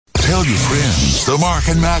Tell your friends the Mark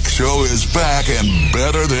and Mack Show is back and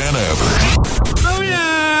better than ever. Oh,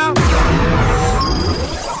 yeah!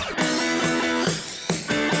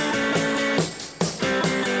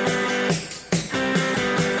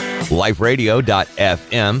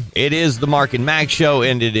 LifeRadio.fm. It is the Mark and Mack Show,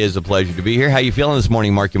 and it is a pleasure to be here. How you feeling this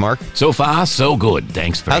morning, Marky Mark? So far, so good.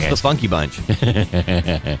 Thanks for How's asking. the Funky Bunch?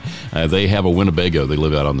 They have a Winnebago. They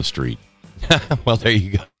live out on the street. Well, there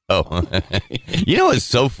you go. You know what's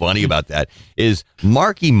so funny about that is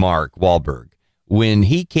Marky Mark Wahlberg, when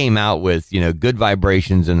he came out with, Good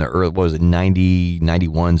Vibrations in the early, what was it, 90,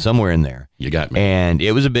 91, somewhere in there. You got me. And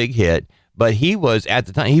it was a big hit. But he was, at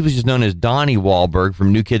the time, he was just known as Donnie Wahlberg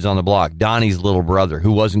from New Kids on the Block, Donnie's little brother,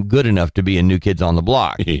 who wasn't good enough to be in New Kids on the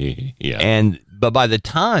Block. Yeah. But by the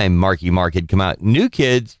time Marky Mark had come out, New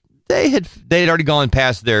Kids, they had already gone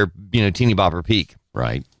past their, teeny bopper peak.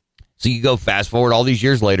 Right. So you go fast forward all these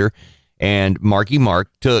years later, and Marky Mark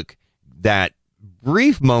took that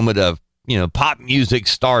brief moment of, pop music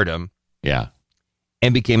stardom. Yeah.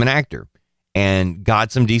 And became an actor. And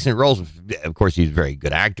got some decent roles. Of course, he's a very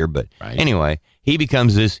good actor, but Anyway, he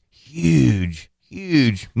becomes this huge,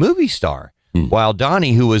 huge movie star. While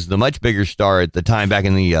Donnie, who was the much bigger star at the time back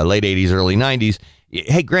in the late 80s, early 90s,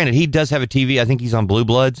 hey, granted, he does have a TV. I think he's on Blue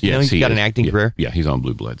Bloods. Yes, he's got an acting career. Yeah, he's on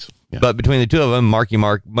Blue Bloods. Yeah. But between the two of them, Marky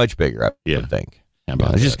Mark, much bigger, I would think.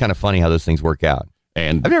 It's just kind of funny how those things work out.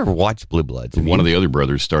 And I've never watched Blue Bloods. One of the other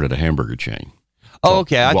brothers started a hamburger chain. Oh,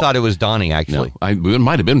 okay. I thought it was Donnie, actually. No, it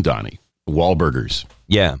might have been Donnie. Wahlburgers.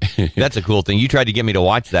 Yeah, that's a cool thing. You tried to get me to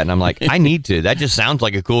watch that, and I'm like, I need to. That just sounds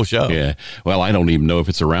like a cool show. Yeah. Well, I don't even know if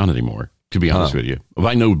it's around anymore, to be honest with you.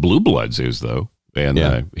 I know Blue Bloods is, though,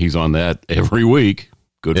 and he's on that every week.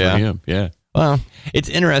 Good for him. Yeah. Well, it's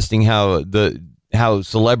interesting how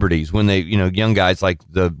celebrities, when they, young guys like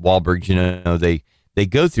the Wahlbergs, they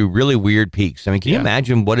go through really weird peaks. I mean, can you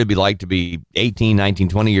imagine what it'd be like to be 18, 19,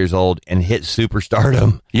 20 years old and hit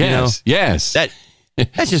superstardom? Yes. Yes.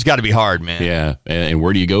 That's just got to be hard, man. Yeah. And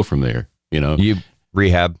where do you go from there? You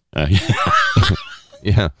rehab.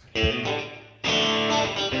 Yeah.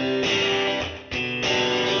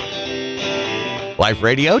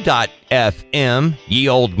 LifeRadio.fm, ye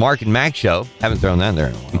old Mark and Mack Show. Haven't thrown that in there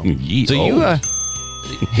in a while.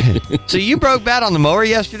 So you broke bad on the mower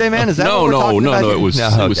yesterday, man? Is that what we're talking about? No. It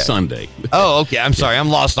was Sunday. Oh, okay. I'm sorry. I'm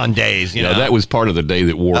lost on days. You know? That was part of the day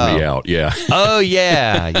that wore me out. Yeah. Oh,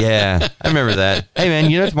 yeah. I remember that. Hey,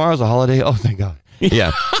 man, tomorrow's a holiday. Oh, thank God.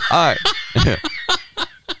 Yeah. All right.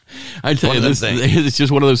 I tell you, it's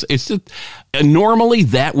just one of those. It's just normally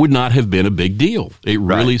that would not have been a big deal. It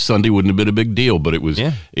really Sunday wouldn't have been a big deal, but it was.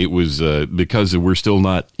 Yeah. It was because we're still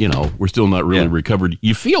not. We're still not really recovered.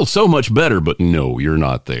 You feel so much better, but no, you're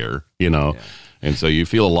not there. And so you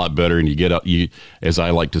feel a lot better, and you get up. As I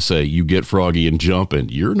like to say, you get froggy and jumping.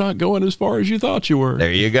 You're not going as far as you thought you were.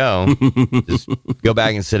 There you go. Just go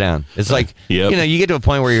back and sit down. It's like you get to a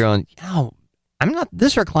point where you're going, I'm not.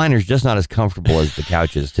 This recliner's just not as comfortable as the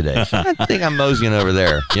couch is today. So I think I'm moseying over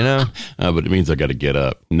there. But it means I got to get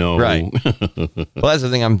up. No, right. Well, that's the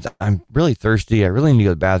thing. I'm really thirsty. I really need to go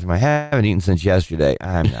to the bathroom. I haven't eaten since yesterday.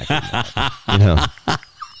 I'm not getting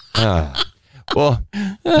that. Well,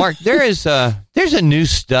 Mark, there's a new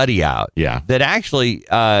study out. Yeah. That actually,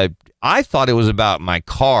 I thought it was about my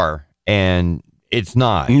car, and it's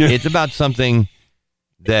not. It's about something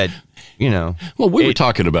that. Well, we were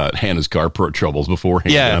talking about Hannah's car troubles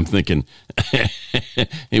beforehand. Yeah. I'm thinking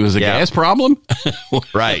it was a gas problem.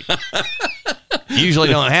 Right. Usually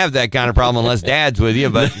don't have that kind of problem unless Dad's with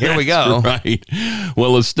you, but here we go. Right.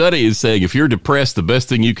 Well, a study is saying if you're depressed, the best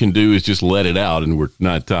thing you can do is just let it out. And we're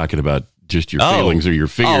not talking about just your feelings or your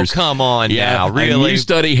fears. Oh, come on now. Really? A new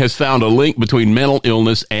study has found a link between mental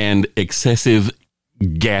illness and excessive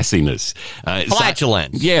gassiness.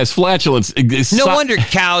 Flatulence. Yes, flatulence. No wonder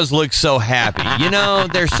cows look so happy. They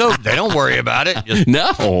don't worry about it. Just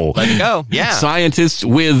no. Let it go. Yeah. Scientists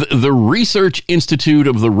with the Research Institute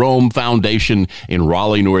of the Rome Foundation in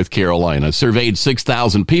Raleigh, North Carolina, surveyed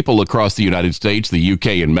 6,000 people across the United States, the UK,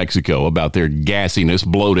 and Mexico about their gassiness,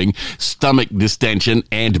 bloating, stomach distension,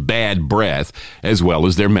 and bad breath, as well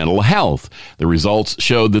as their mental health. The results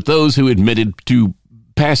showed that those who admitted to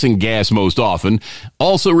passing gas most often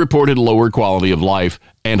also reported lower quality of life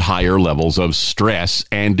and higher levels of stress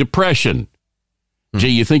and depression. Gee,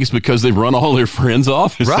 you think it's because they've run all their friends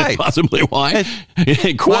off? Is that possibly why?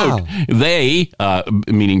 Quote, they,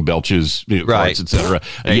 meaning belches, farts, etc.,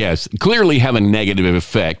 yes, clearly have a negative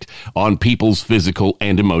effect on people's physical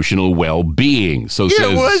and emotional well-being. So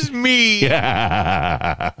it was me.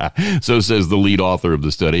 So says the lead author of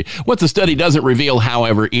the study. What the study doesn't reveal,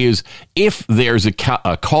 however, is if there's a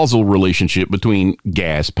causal relationship between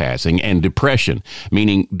gas passing and depression,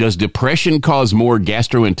 meaning does depression cause more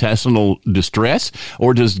gastrointestinal distress?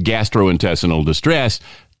 Or does gastrointestinal distress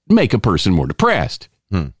make a person more depressed?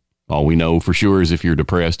 All we know for sure is if you're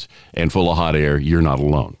depressed and full of hot air, you're not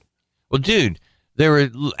alone. Well, dude, they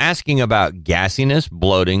were asking about gassiness,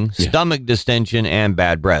 bloating, stomach distension, and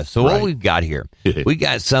bad breath. So what we've got here, we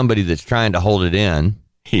got somebody that's trying to hold it in.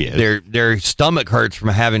 Yes. Their stomach hurts from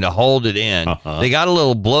having to hold it in. They got a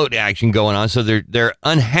little bloat action going on, so they're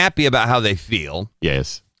unhappy about how they feel.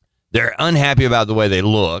 Yes. They're unhappy about the way they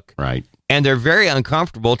look. Right. And they're very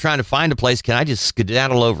uncomfortable trying to find a place. Can I just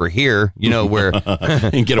skedaddle over here, where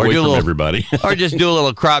and get away from everybody, or just do a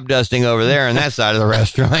little crop dusting over there on that side of the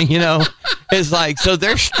restaurant? It's like, so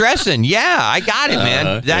they're stressing. Yeah, I got it,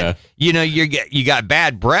 man. You got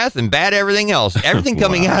bad breath and bad everything else. Everything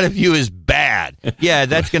coming out of you is bad. Yeah,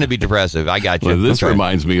 that's going to be depressive. I got you. Well, this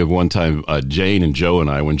reminds me of one time, Jane and Joe and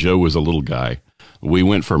I, when Joe was a little guy, we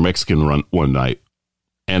went for a Mexican run one night.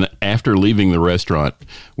 And after leaving the restaurant,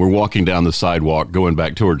 we're walking down the sidewalk, going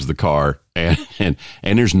back towards the car, and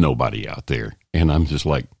there's nobody out there. And I'm just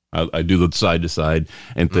like, I do the side to side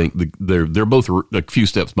and think they're both a few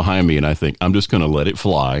steps behind me, and I think I'm just going to let it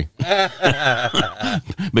fly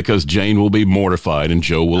because Jane will be mortified and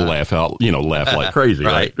Joe will laugh like crazy,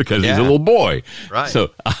 right? Because he's a little boy. Right.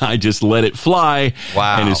 So I just let it fly.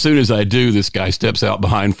 Wow. And as soon as I do, this guy steps out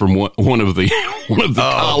behind from one of the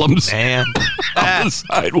columns on the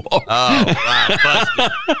sidewalk. Oh, wow.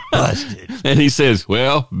 Busted. And he says,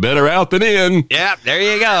 "Well, better out than in." Yep, there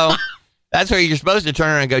you go. That's where you're supposed to turn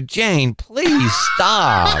around and go, Jane, please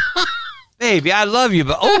stop. Baby, I love you,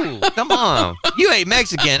 but come on. You ate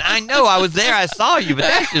Mexican. I know I was there. I saw you, but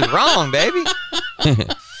that's just wrong, baby.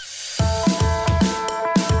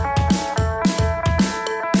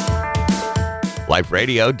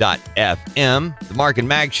 LifeRadio.fm, the Mark and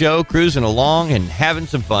Mack Show, cruising along and having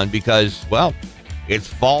some fun because, well, it's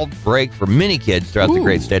fall break for many kids throughout the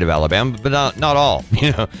great state of Alabama, but not all.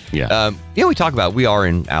 We talk about we are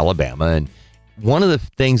in Alabama, and one of the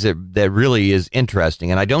things that really is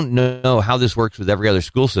interesting, and I don't know how this works with every other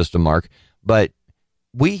school system, Mark, but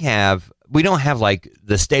we don't have like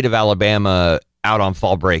the state of Alabama out on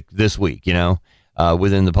fall break this week,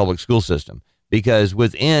 within the public school system, because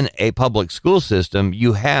within a public school system,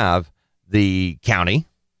 you have the county.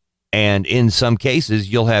 And in some cases,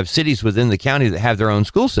 you'll have cities within the county that have their own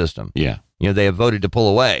school system. Yeah. They have voted to pull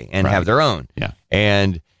away and have their own. Yeah.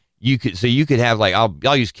 And you could have like,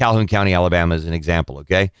 I'll use Calhoun County, Alabama as an example.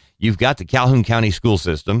 Okay. You've got the Calhoun County school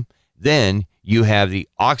system. Then you have the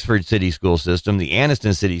Oxford City school system, the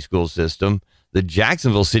Anniston City school system, the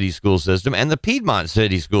Jacksonville City school system, and the Piedmont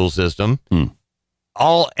City school system.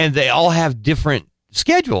 And they all have different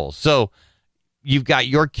schedules. So you've got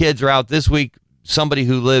your kids are out this week. Somebody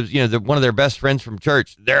who lives, one of their best friends from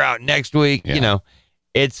church, they're out next week.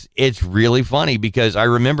 It's really funny because I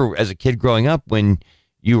remember as a kid growing up when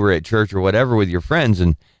you were at church or whatever with your friends,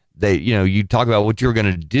 and they, you talk about what you were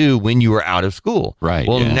going to do when you were out of school. Right.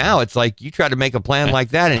 Well, now it's like you try to make a plan like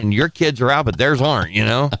that, and your kids are out, but theirs aren't.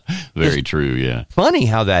 Very true. Yeah. Funny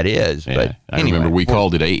how that is. Yeah. But I remember we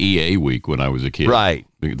called it AEA week when I was a kid. Right.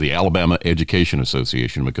 The Alabama Education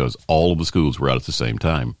Association, because all of the schools were out at the same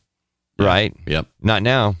time. Right. Yep. Not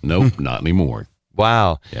now. Nope. Not anymore.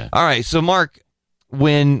 Wow. Yeah. All right. So, Mark,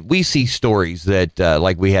 when we see stories that,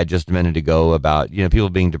 like we had just a minute ago about, people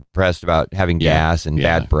being depressed about having gas and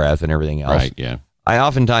bad breath and everything else. Right. Yeah. I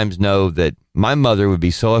oftentimes know that my mother would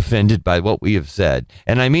be so offended by what we have said.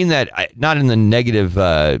 And I mean that not in the negative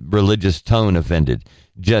religious tone offended.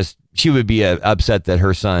 Just she would be upset that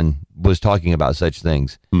her son was talking about such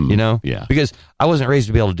things, Yeah. Because I wasn't raised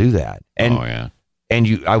to be able to do that. And, yeah.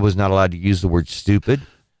 And I was not allowed to use the word stupid.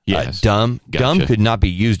 Yes. Dumb. Gotcha. Dumb could not be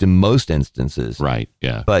used in most instances. Right.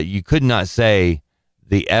 Yeah. But you could not say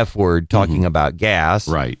the F word talking about gas.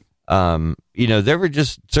 Right. There were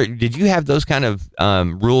just certain. Did you have those kind of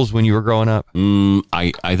rules when you were growing up?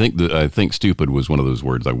 I think stupid was one of those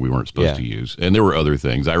words that we weren't supposed to use, and there were other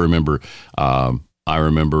things. I remember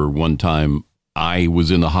one time I was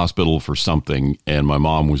in the hospital for something, and my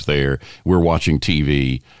mom was there. We're watching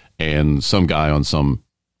TV. And some guy on some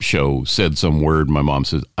show said some word. My mom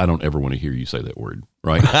says, "I don't ever want to hear you say that word."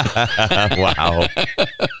 Right? Wow.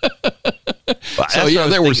 So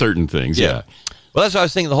there were certain things. Yeah. Well, that's what I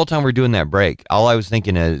was thinking the whole time we were doing that break. All I was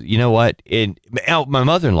thinking is, you know what? My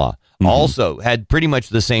mother-in-law also had pretty much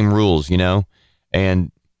the same rules,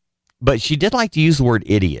 but she did like to use the word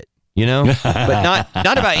idiot, but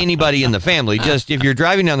not about anybody in the family. Just if you're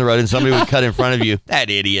driving down the road and somebody would cut in front of you, that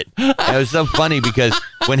idiot. And it was so funny because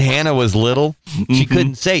when Hannah was little, she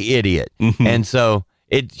couldn't say idiot. And so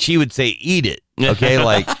she would say eat it. Okay.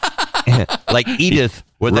 Like Edith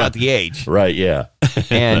without the H. Right. Yeah.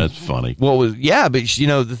 And that's funny. But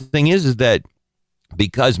the thing is that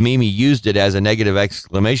because Mimi used it as a negative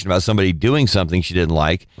exclamation about somebody doing something she didn't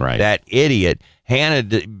like, that idiot, Hannah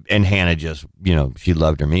just, she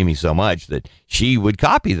loved her Mimi so much that she would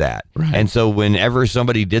copy that. Right. And so whenever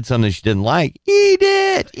somebody did something she didn't like, eat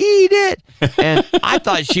it. And I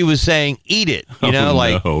thought she was saying eat it,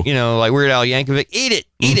 like Weird Al Yankovic, eat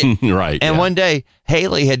it. Right. And one day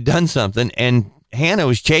Haley had done something and Hannah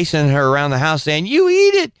was chasing her around the house saying, you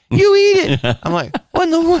eat it. I'm like, what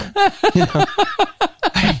in the world?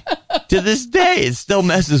 To this day, it still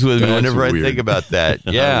messes with me whenever I think about that.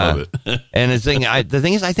 Yeah. I love it. And the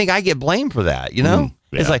thing is, I think I get blamed for that, Yeah.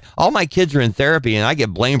 It's like all my kids are in therapy and I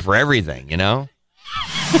get blamed for everything,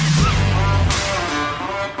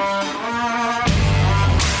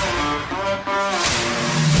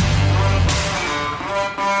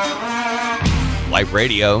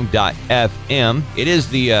 LifeRadio.fm. It is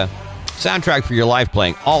the soundtrack for your life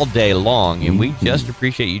playing all day long, and we just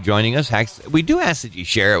appreciate you joining us. We do ask that you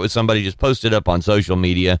share it with somebody. Just post it up on social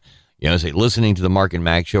media, say listening to the Mark and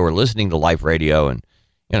Mack show or listening to Life Radio, and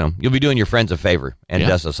you'll be doing your friends a favor and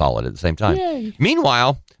us a solid at the same time. Yay.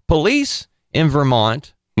 Meanwhile, police in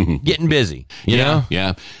Vermont getting busy, you know?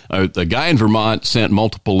 Yeah. The guy in Vermont sent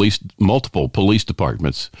multiple police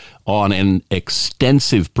departments on an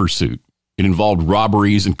extensive pursuit. It involved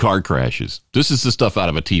robberies and car crashes. This is the stuff out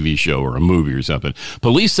of a TV show or a movie or something.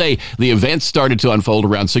 Police say the events started to unfold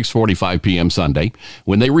around 6:45 p.m. Sunday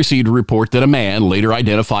when they received a report that a man, later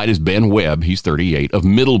identified as Ben Webb, he's 38, of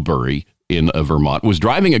Middlebury in Vermont, was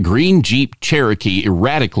driving a green Jeep Cherokee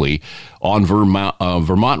erratically on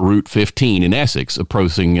Vermont Route 15 in Essex,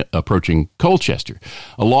 approaching Colchester.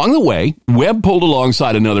 Along the way, Webb pulled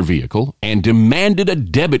alongside another vehicle and demanded a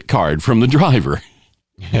debit card from the driver.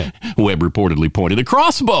 Webb reportedly pointed a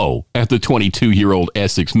crossbow at the 22-year-old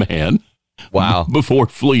Essex man. Wow. Before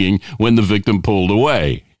fleeing when the victim pulled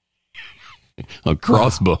away. A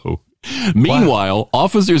crossbow. Wow. Meanwhile,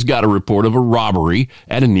 officers got a report of a robbery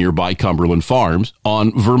at a nearby Cumberland Farms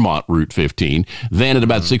on Vermont Route 15. Then at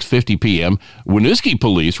about 6:50 p.m., Winooski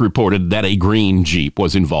police reported that a green Jeep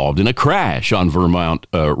was involved in a crash on Vermont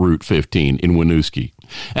Route 15 in Winooski.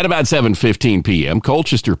 At about 7:15 p.m.,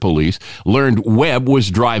 Colchester police learned Webb was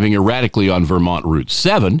driving erratically on Vermont Route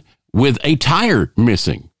 7 with a tire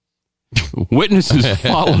missing. Witnesses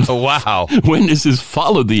followed. Wow. Witnesses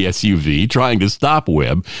followed the SUV, trying to stop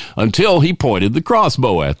Webb until he pointed the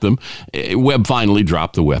crossbow at them. Webb finally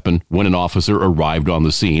dropped the weapon when an officer arrived on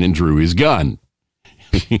the scene and drew his gun.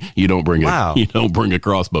 You don't bring a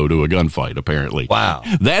crossbow to a gunfight, apparently. Wow.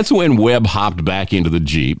 That's when Webb hopped back into the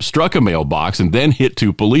Jeep, struck a mailbox, and then hit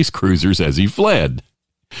two police cruisers as he fled.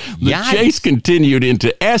 The chase continued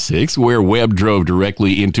into Essex, where Webb drove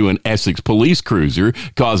directly into an Essex police cruiser,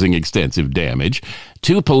 causing extensive damage.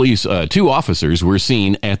 Two officers were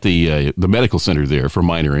seen at the medical center there for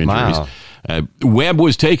minor injuries. Wow. Webb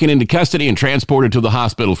was taken into custody and transported to the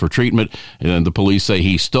hospital for treatment. And the police say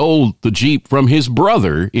he stole the Jeep from his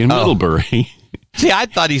brother in Middlebury. See, I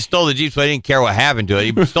thought he stole the Jeep, so I didn't care what happened to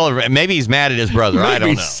it. He stole it. Maybe he's mad at his brother. I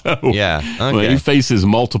don't know. So. Yeah. Okay. Well, he faces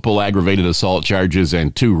multiple aggravated assault charges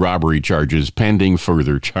and 2 robbery charges pending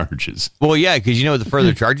further charges. Well, yeah, because you know what the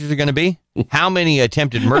further charges are going to be? How many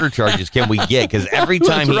attempted murder charges can we get? Because every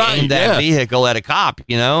time he aimed that vehicle at a cop,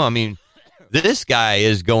 I mean, this guy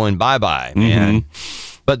is going bye-bye, man.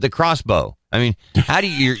 But the crossbow. I mean, how do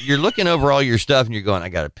you're looking over all your stuff and you're going, I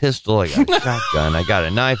got a pistol, I got a shotgun, I got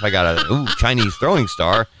a knife, I got a Chinese throwing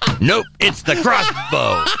star. Nope, it's the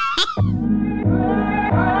crossbow.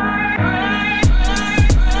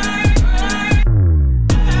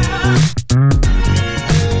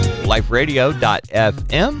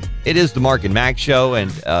 LifeRadio.fm. It is the Mark and Mack show,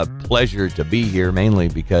 and a pleasure to be here, mainly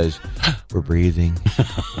because we're breathing.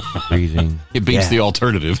 It beats the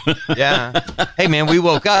alternative. Yeah. Hey, man, we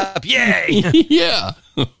woke up. Yay! Yeah.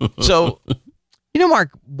 So,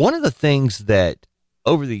 Mark, one of the things that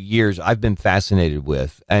over the years I've been fascinated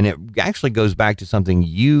with, and it actually goes back to something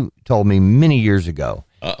you told me many years ago.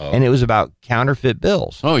 And it was about counterfeit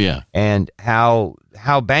bills. Oh, yeah. And how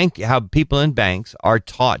people in banks are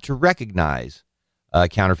taught to recognize a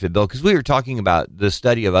counterfeit bill. Because we were talking about the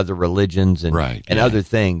study of other religions and other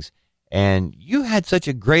things. And you had such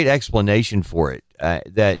a great explanation for it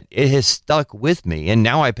that it has stuck with me. And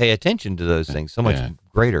now I pay attention to those things so much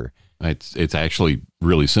greater. It's actually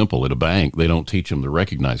really simple. At a bank, they don't teach them to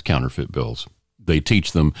recognize counterfeit bills. They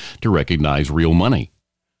teach them to recognize real money.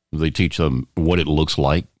 They teach them what it looks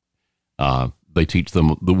like. They teach them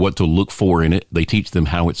what to look for in it. They teach them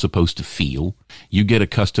how it's supposed to feel. You get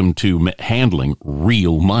accustomed to handling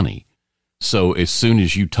real money. So as soon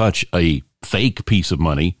as you touch a fake piece of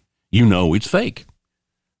money, you know it's fake.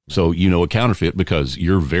 So you know a counterfeit because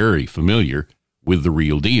you're very familiar with the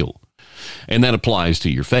real deal. And that applies to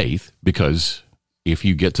your faith, because if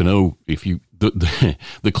you get to know,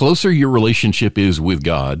 the closer your relationship is with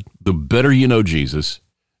God, the better you know Jesus,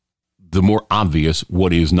 the more obvious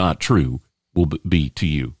what is not true will be to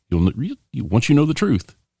you. Once you know the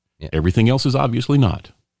truth, everything else is obviously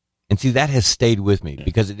not. And see, that has stayed with me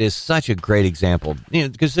because it is such a great example.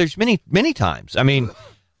 Because there's many times. I mean,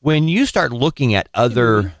 when you start looking at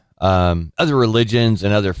other religions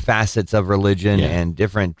and other facets of religion and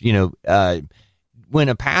different, when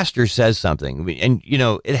a pastor says something, and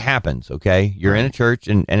it happens, okay? You're in a church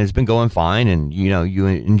and it's been going fine, and you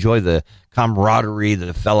enjoy the camaraderie,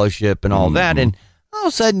 the fellowship, and all that, and all of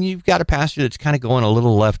a sudden you've got a pastor that's kind of going a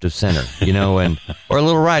little left of center, or a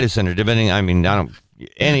little right of center, depending. I mean, I don't.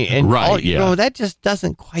 That just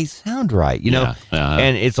doesn't quite sound right,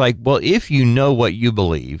 and it's like, well, if you know what you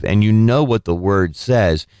believe and you know what the word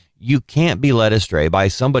says, you can't be led astray by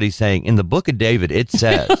somebody saying in the book of David, it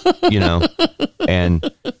says,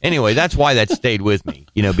 and anyway, that's why that stayed with me,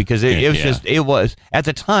 because it was at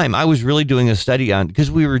the time I was really doing a study on, because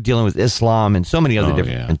we were dealing with Islam and so many other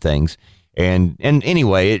different things. And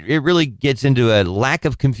anyway, it really gets into a lack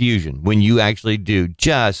of confusion when you actually do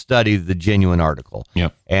just study the genuine article.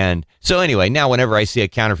 Yep. And so anyway, now whenever I see a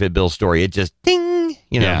counterfeit bill story, it just ding,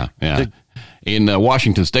 In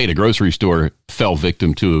Washington State, a grocery store fell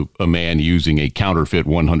victim to a man using a counterfeit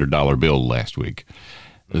 $100 bill last week.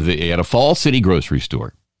 At a Fall City grocery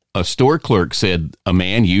store, a store clerk said a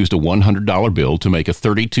man used a $100 bill to make a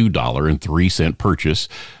 $32.03 purchase,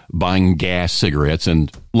 buying gas, cigarettes,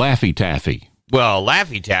 and Laffy Taffy. Well,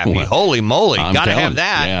 Laffy Taffy, holy moly, got to have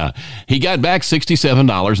that. Yeah. He got back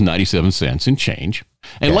 $67.97 in change.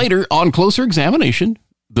 And later, on closer examination,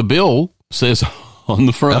 the bill says on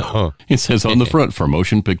the front, it says on the front for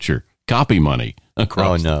motion picture, copy money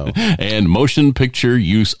across. Oh, no. And motion picture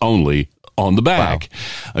use only on the back.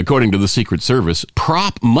 Wow. According to the Secret Service,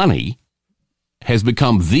 prop money has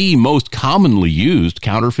become the most commonly used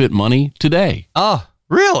counterfeit money today. Oh,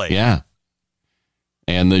 really? Yeah.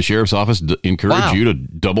 And the sheriff's office encouraged you to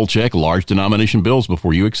double check large denomination bills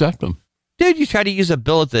before you accept them. Dude, you try to use a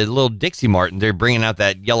bill at the little Dixie Mart and they're bringing out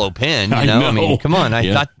that yellow pen. I mean, come on.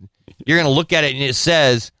 I thought you're going to look at it and it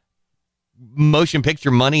says motion picture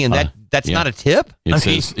money, and that's not a tip?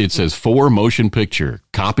 It says for motion picture,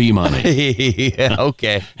 copy money.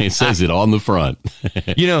 Okay. It says it on the front.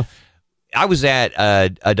 I was at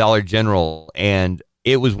a Dollar General, and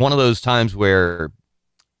it was one of those times where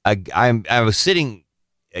I was sitting,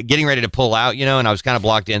 getting ready to pull out, and I was kind of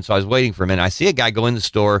blocked in, so I was waiting for him, and I see a guy go in the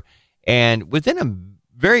store, and within a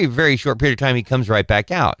very, very short period of time, he comes right back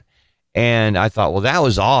out. And I thought, well, that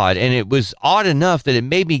was odd. And it was odd enough that it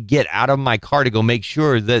made me get out of my car to go make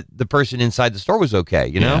sure that the person inside the store was okay,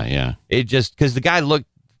 Yeah. It just, because the guy looked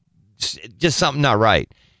just something not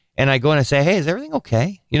right. And I go and I say, hey, is everything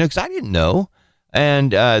okay? Because I didn't know.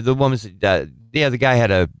 And the woman said, the guy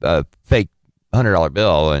had a fake $100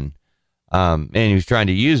 bill, and he was trying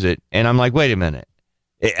to use it. And I'm like, wait a minute.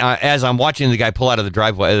 As I'm watching the guy pull out of the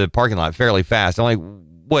driveway, the parking lot fairly fast, I'm like,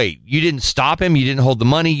 wait, you didn't stop him? You didn't hold the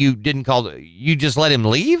money? You didn't call? You just let him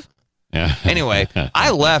leave? Yeah. Anyway,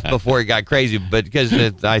 I left before it got crazy, but because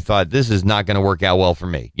I thought this is not going to work out well for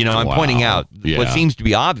me. I'm pointing out what seems to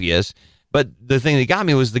be obvious, but the thing that got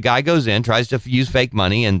me was the guy goes in, tries to use fake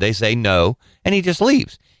money, and they say no, and he just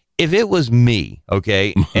leaves. If it was me,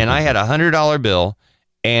 okay, and I had a $100 bill,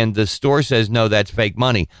 and the store says no, that's fake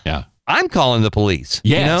money, I'm calling the police.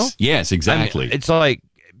 Yes, yes, exactly. It's like,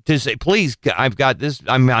 to say, please, I've got this.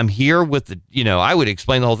 I'm here with the. I would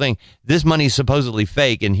explain the whole thing. This money's supposedly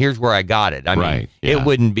fake, and here's where I got it. I mean, it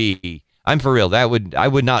wouldn't be. I'm for real. I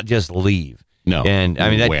would not just leave. No, and I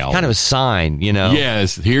mean that's kind of a sign.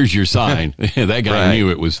 Yes, here's your sign. That guy knew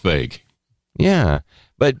it was fake. Yeah,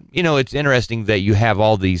 but it's interesting that you have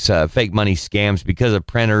all these fake money scams because of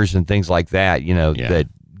printers and things like that. That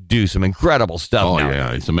do some incredible stuff. Oh, nowadays.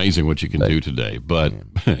 Yeah, it's amazing what you can do today. But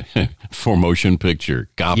for motion picture,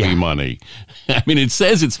 copy money. I mean, it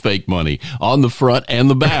says it's fake money on the front and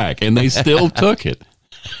the back, and they still took it.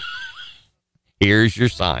 Here's your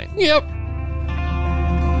sign. Yep.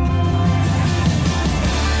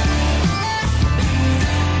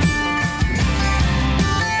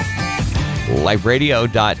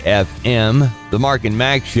 liferadio.fm, the Mark and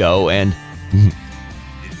Mack Show, and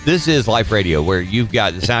this is Life Radio, where you've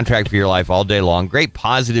got the soundtrack for your life all day long. Great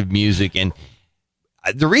positive music, and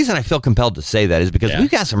the reason I feel compelled to say that is because we've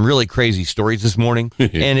got some really crazy stories this morning.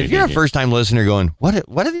 And if you're a first-time listener going, what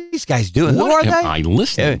are these guys doing? Who are they? What am I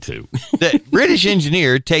listening to? The British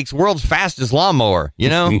engineer takes world's fastest lawnmower, you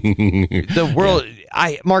know? The world.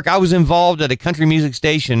 Mark, I was involved at a country music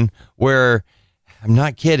station where, I'm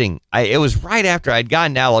not kidding, it was right after I'd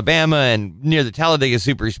gotten to Alabama and near the Talladega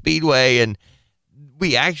Super Speedway, and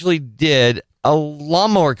we actually did a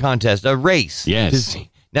lawnmower contest, a race. Yes.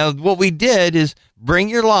 Now, what we did is bring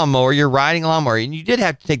your lawnmower, your riding lawnmower, and you did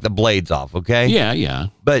have to take the blades off, okay? Yeah.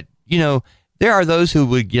 But, you know, there are those who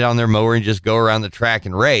would get on their mower and just go around the track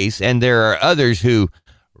and race, and there are others who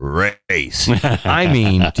race. I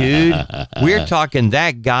mean, dude, we're talking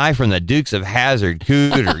that guy from the Dukes of Hazzard,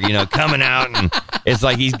 Cooter, you know, coming out, and it's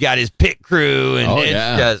like he's got his pit crew, and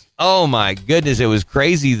just, oh my goodness, it was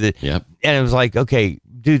crazy. And it was like, okay,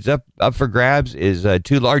 dudes, up for grabs is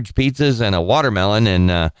 2 large pizzas and a watermelon,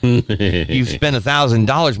 and you've spent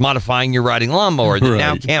 $1,000 modifying your riding lawnmower that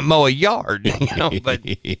now can't mow a yard. You know? But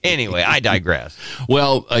anyway, I digress.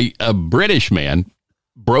 Well, a British man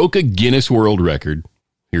broke a Guinness World Record.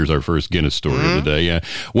 Here's our first Guinness story of the day. Yeah,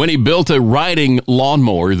 when he built a riding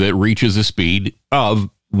lawnmower that reaches a speed of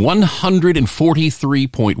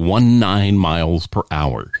 143.19 miles per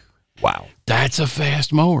hour. Wow. That's a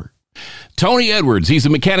fast mower. Tony Edwards, he's a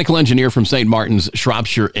mechanical engineer from St. Martin's,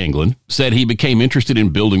 Shropshire, England, said he became interested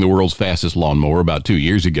in building the world's fastest lawnmower about 2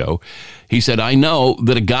 years ago. He said, I know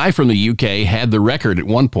that a guy from the UK had the record at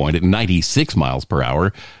one point at 96 miles per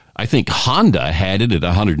hour. I think Honda had it at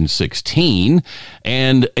 116,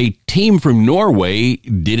 and a team from Norway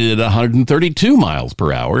did it at 132 miles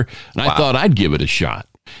per hour, and I thought I'd give it a shot.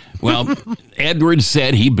 Well, Edwards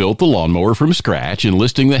said he built the lawnmower from scratch,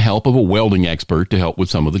 enlisting the help of a welding expert to help with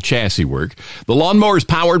some of the chassis work. The lawnmower is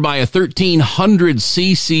powered by a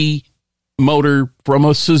 1,300cc motor from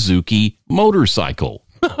a Suzuki motorcycle.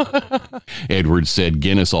 Edwards said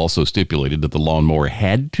Guinness also stipulated that the lawnmower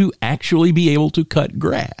had to actually be able to cut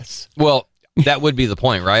grass. Well, that would be the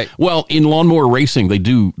point, right? Well, in lawnmower racing, they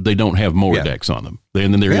don't have mower decks on them.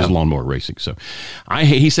 And then there is lawnmower racing. So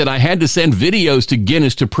he said, I had to send videos to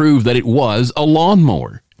Guinness to prove that it was a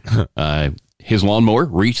lawnmower. His lawnmower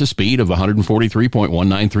reached a speed of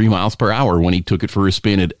 143.193 miles per hour when he took it for a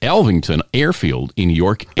spin at Elvington Airfield in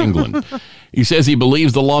York, England. He says he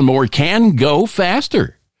believes the lawnmower can go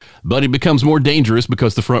faster, but it becomes more dangerous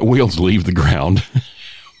because the front wheels leave the ground,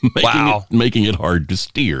 making it hard to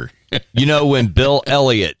steer. You know, when Bill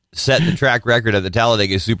Elliott set the track record at the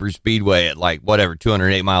Talladega Super Speedway at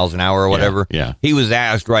 208 miles an hour or whatever, he was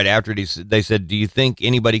asked right after it, they said, do you think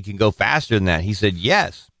anybody can go faster than that? He said,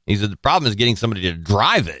 yes. He said, the problem is getting somebody to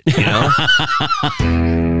drive it, you know?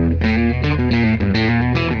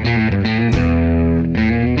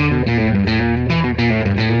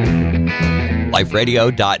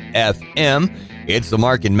 LifeRadio.fm. It's the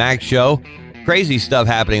Mark and Mack Show. Crazy stuff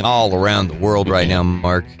happening all around the world right now,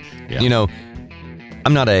 Mark. Yeah. You know,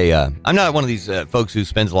 I'm not one of these folks who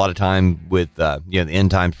spends a lot of time with the end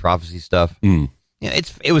times prophecy stuff. Yeah,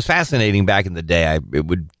 it was fascinating back in the day. I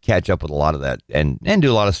would catch up with a lot of that and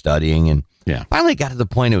do a lot of studying, and finally got to the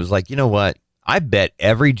point it was like, you know what? I bet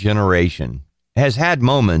every generation has had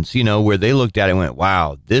moments, you know, where they looked at it and went,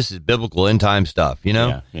 wow, this is biblical end time stuff, you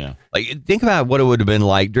know? Yeah. Like, think about what it would have been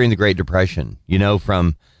like during the Great Depression, you know,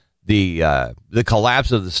 from the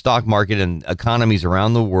collapse of the stock market and economies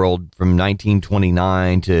around the world from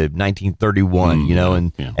 1929 to 1931, you know,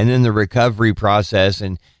 and then the recovery process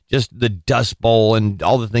and just the Dust Bowl and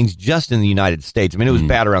all the things just in the United States. I mean, it was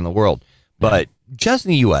bad around the world, but just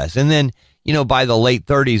in the U.S. And then, you know, by the late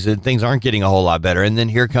 30s, and things aren't getting a whole lot better. And then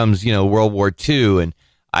here comes, you know, World War II. And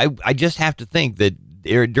I just have to think that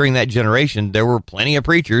during that generation, there were plenty of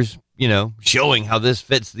preachers, you know, showing how this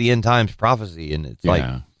fits the end times prophecy. And it's like,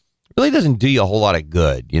 it really doesn't do you a whole lot of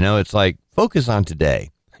good. You know, it's like, focus on today,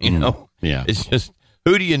 you know? Yeah. It's just,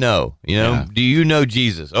 who do you know? You know, do you know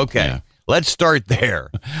Jesus? Okay. Yeah. Let's start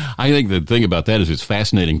there. I think the thing about that is it's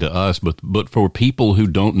fascinating to us, but for people who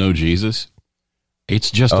don't know Jesus,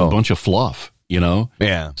 it's just a bunch of fluff, you know?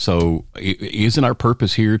 Yeah. So isn't our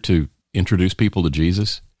purpose here to introduce people to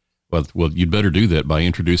Jesus? Well, you'd better do that by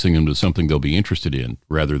introducing them to something they'll be interested in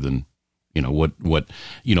rather than, you know, what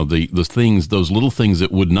you know, the things, those little things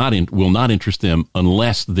that will not interest them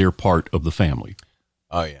unless they're part of the family.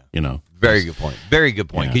 Oh, yeah. You know? Very good point. Very good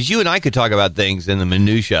point. Because you and I could talk about things in the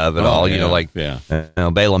minutia of it all, like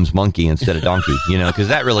Balaam's monkey instead of donkey, because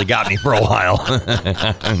that really got me for a while.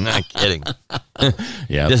 I'm not kidding.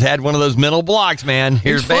 Just had one of those mental blocks, man.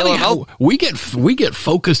 Here's Balaam. We get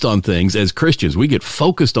focused on things as Christians. We get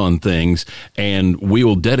focused on things, and we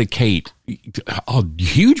will dedicate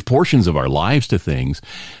huge portions of our lives to things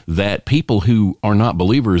that people who are not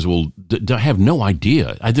believers will have no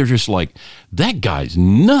idea. They're just like, that guy's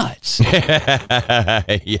nuts. But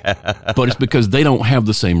it's because they don't have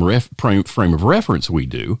the same frame of reference we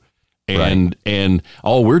do. And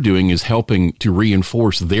all we're doing is helping to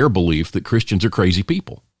reinforce their belief that Christians are crazy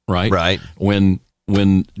people, right? Right. When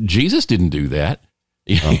Jesus didn't do that.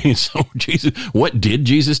 So Jesus, what did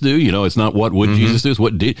Jesus do? It's not what would Jesus do, it's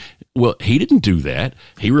what did. Well, he didn't do that.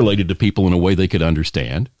 He related to people in a way they could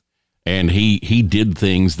understand, and he did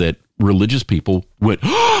things that religious people went,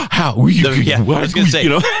 how? I was going to say,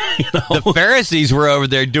 the Pharisees were over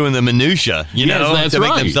there doing the minutia, to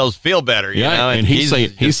make themselves feel better. And he's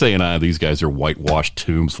saying, these guys are whitewashed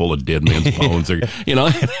tombs full of dead men's bones.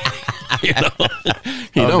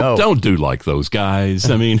 Don't do like those guys.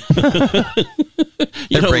 I mean,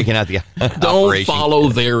 they're breaking out the don't operation. Follow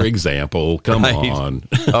their example. Come on.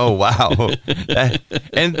 Oh, wow.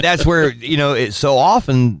 And that's where, it's so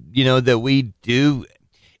often, that we do.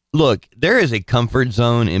 Look, there is a comfort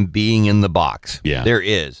zone in being in the box. Yeah. There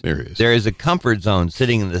is. There is a comfort zone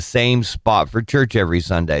sitting in the same spot for church every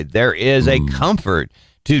Sunday. There is a comfort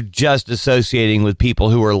to just associating with people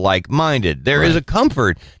who are like-minded. There is a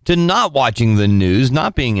comfort to not watching the news,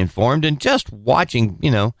 not being informed, and just watching,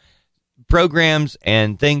 programs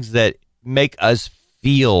and things that make us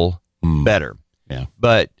feel better. Yeah.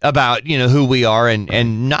 But about, who we are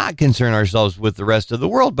and not concern ourselves with the rest of the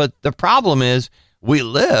world. But the problem is we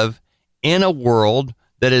live in a world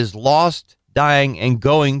that is lost, dying, and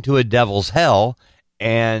going to a devil's hell.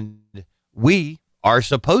 And we are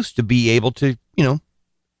supposed to be able to,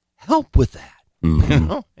 help with that.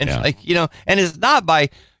 It's like, and it's not by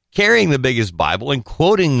carrying the biggest Bible and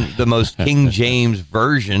quoting the most King James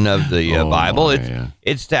version of the Bible.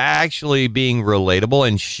 It's to actually being relatable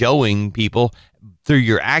and showing people through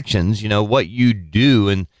your actions, what you do.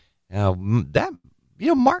 And that,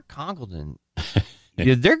 Mark Congleton,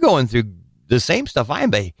 they're going through the same stuff I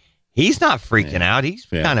am, but he's not freaking out. He's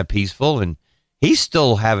kind of peaceful, and he's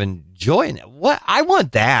still having joy in it. What I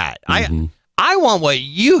want that. I want what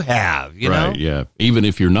you have, know? Yeah. Even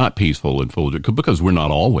if you're not peaceful and full of, because we're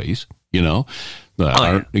not always, there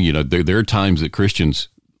are times that Christians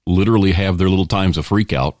literally have their little times of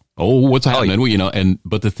freak out. Oh, what's happening?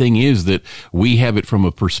 But the thing is that we have it from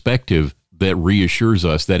a perspective that reassures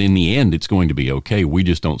us that in the end, it's going to be okay. We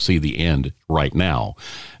just don't see the end right now.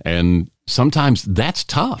 And sometimes that's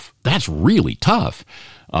tough. That's really tough.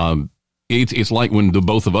 It's like when the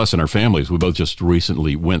both of us and our families, we both just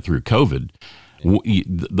recently went through COVID.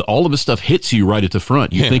 All of this stuff hits you right at the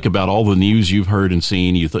front. You think about all the news you've heard and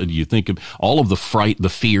seen. You think of all of the fright, the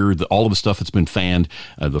fear, all of the stuff that's been fanned.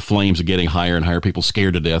 The flames are getting higher and higher. People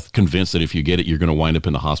scared to death, convinced that if you get it, you're going to wind up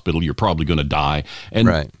in the hospital. You're probably going to die. And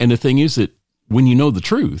the thing is that when you know the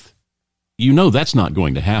truth, that's not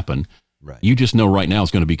going to happen. Right. You just know right now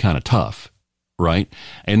it's going to be kind of tough. Right.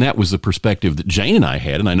 And that was the perspective that Jane and I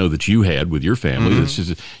had, and I know that you had with your family. It's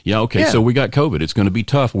just, so we got COVID. It's going to be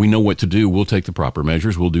tough. We know what to do. We'll take the proper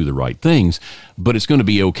measures. We'll do the right things. But it's going to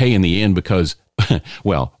be okay in the end because,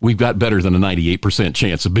 we've got better than a 98%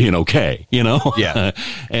 chance of being okay, Yeah.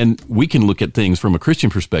 And we can look at things from a Christian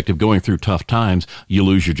perspective, going through tough times. You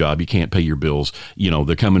lose your job. You can't pay your bills.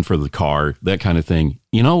 They're coming for the car, that kind of thing.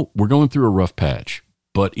 We're going through a rough patch,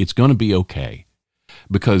 but it's going to be okay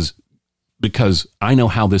because I know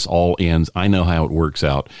how this all ends. I know how it works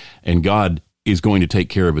out, and God is going to take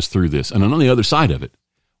care of us through this. And on the other side of it,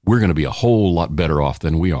 we're going to be a whole lot better off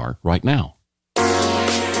than we are right now.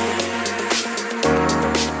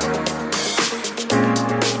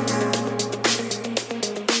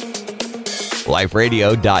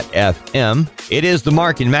 LifeRadio.fm. It is the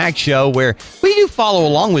Mark and Mack show where we do follow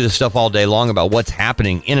along with this stuff all day long about what's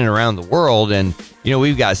happening in and around the world. And,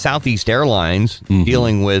 we've got Southeast Airlines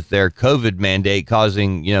dealing with their COVID mandate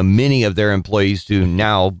causing, many of their employees to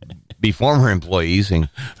now be former employees, and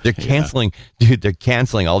they're canceling. Dude, they're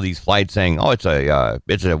canceling all these flights, saying, "Oh, it's a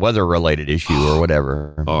weather related issue or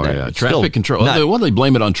whatever." Oh yeah, traffic control. Well, they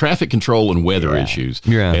blame it on traffic control and weather issues.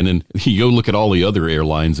 Yeah. And then you go look at all the other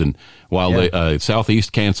airlines, and while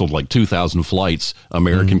Southeast canceled like 2,000 flights,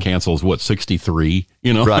 American cancels 63.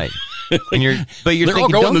 Right. And they're all thinking,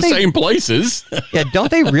 going the same places. Yeah,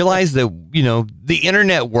 don't they realize that, the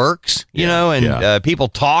internet works, and people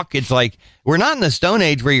talk? It's like, we're not in the Stone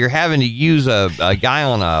Age where you're having to use a guy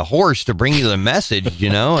on a horse to bring you the message,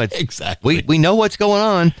 It's, exactly. We know what's going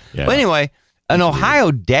on. Yeah. But anyway, an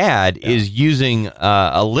Ohio dad is using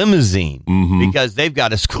a limousine because they've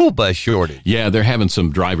got a school bus shortage. Yeah, they're having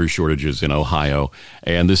some driver shortages in Ohio.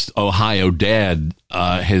 And this Ohio dad,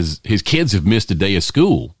 his kids have missed a day of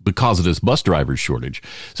school because of this bus driver shortage.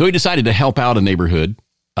 So he decided to help out a neighborhood,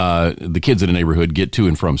 the kids in a neighborhood get to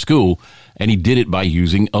and from school, and he did it by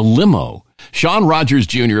using a limo. Sean Rogers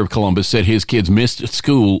Jr. of Columbus said his kids missed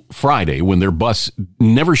school Friday when their bus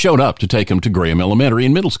never showed up to take them to Graham Elementary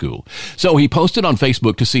and middle school. So he posted on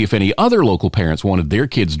Facebook to see if any other local parents wanted their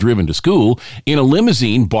kids driven to school in a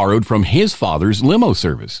limousine borrowed from his father's limo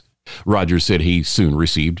service. Rogers said he soon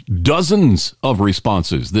received dozens of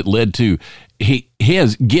responses that led to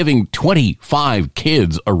his giving 25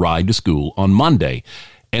 kids a ride to school on Monday.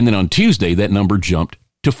 And then on Tuesday, that number jumped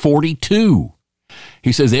to 42.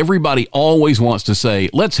 He says everybody always wants to say,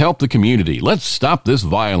 let's help the community, let's stop this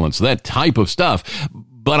violence, that type of stuff.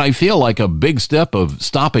 But I feel like a big step of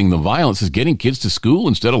stopping the violence is getting kids to school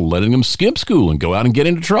instead of letting them skip school and go out and get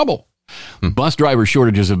into trouble. Bus driver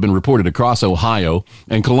shortages have been reported across Ohio,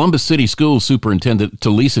 and Columbus City Schools Superintendent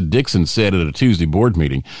Talisa Dixon said at a Tuesday board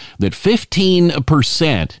meeting that 15 to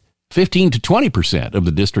 20% of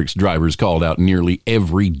the district's drivers called out nearly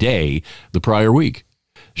every day the prior week.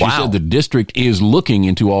 She said the district is looking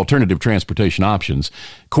into alternative transportation options.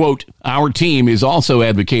 Quote, our team is also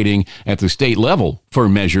advocating at the state level for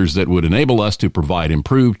measures that would enable us to provide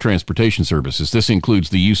improved transportation services. This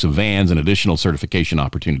includes the use of vans and additional certification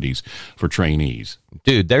opportunities for trainees.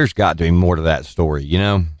 Dude, there's got to be more to that story,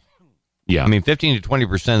 Yeah. I mean, 15 to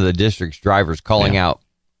 20% of the district's drivers calling out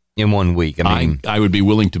in 1 week. I would be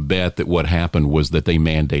willing to bet that what happened was that they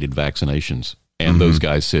mandated vaccinations. And those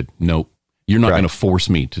guys said, nope. You're not going to force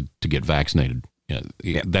me to get vaccinated.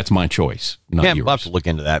 That's my choice, not yours. We'll have to look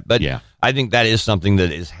into that. But I think that is something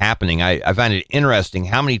that is happening. I find it interesting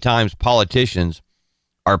how many times politicians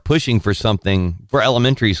are pushing for something for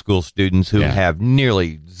elementary school students who have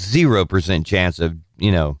nearly 0% chance of,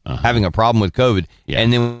 having a problem with COVID. Yeah.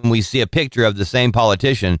 And then when we see a picture of the same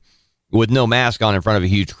politician with no mask on in front of a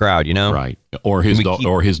huge crowd, Right. Or his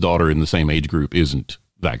daughter in the same age group isn't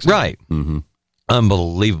vaccinated. Right. Mm-hmm.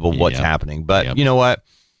 Unbelievable what's happening. But you know what?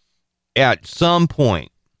 At some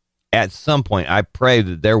point, I pray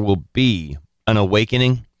that there will be an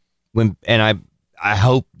awakening and I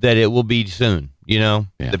hope that it will be soon,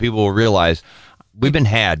 that people will realize we've been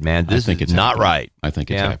had, man. This is not right. I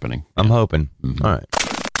think it's happening. I'm hoping. Mm-hmm. All right.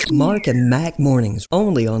 Mark and Mack mornings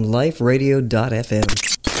only on liferadio.fm.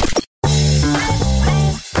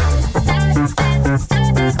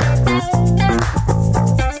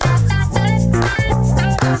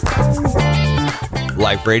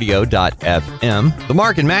 LifeRadio.fm, the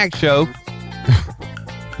Mark and Mack Show.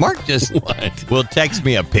 Mark just will text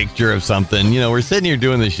me a picture of something. We're sitting here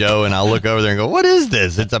doing the show, and I'll look over there and go, what is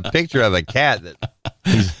this? It's a picture of a cat.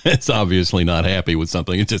 It's obviously not happy with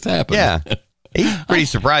something. It just happened. Yeah. He's pretty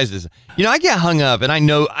surprised. I get hung up, and I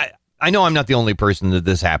know I'm not the only person that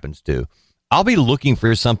this happens to. I'll be looking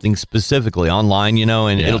for something specifically online,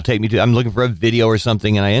 and it'll take me to, I'm looking for a video or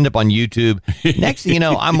something, and I end up on YouTube. Next thing you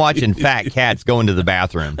know, I'm watching fat cats going to the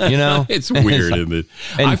bathroom, It's weird, isn't it?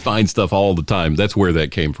 I find stuff all the time. That's where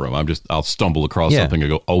that came from. I'll stumble across something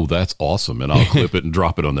and go, oh, that's awesome. And I'll clip it and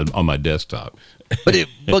drop it on my desktop. But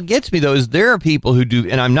what gets me, though, is there are people who do,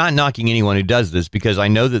 and I'm not knocking anyone who does this because I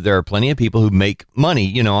know that there are plenty of people who make money,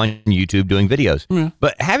 on YouTube doing videos. Yeah.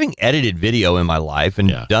 But having edited video in my life and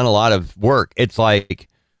done a lot of work, it's like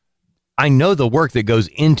I know the work that goes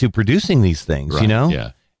into producing these things,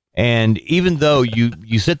 Yeah. And even though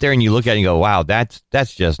you sit there and you look at it and go, wow, that's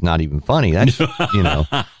just not even funny. That's,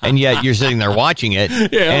 and yet you're sitting there watching it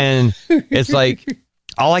and it's like,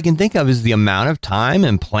 all I can think of is the amount of time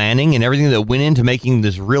and planning and everything that went into making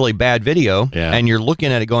this really bad video. Yeah. And you're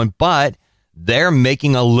looking at it going, but they're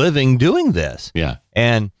making a living doing this. Yeah.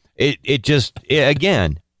 And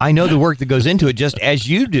again, I know the work that goes into it just as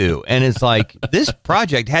you do. And it's like, this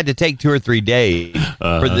project had to take 2 or 3 days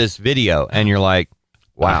for this video. And you're like,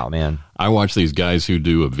 wow, man. I watch these guys who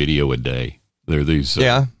do a video a day. There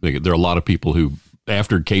are a lot of people who,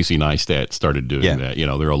 after Casey Neistat started doing that,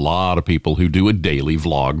 there are a lot of people who do a daily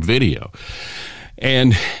vlogged video.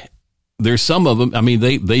 And there's some of them,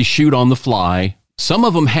 they shoot on the fly. Some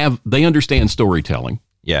of them they understand storytelling.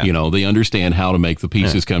 Yeah. They understand how to make the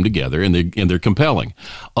pieces come together and they're compelling.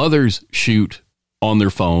 Others shoot on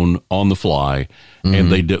their phone on the fly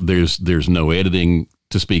and there's no editing.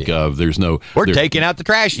 to speak of. We're taking out the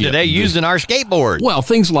trash today using our skateboard. Well,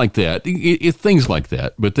 things like that. Things like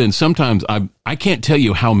that. But then sometimes I can't tell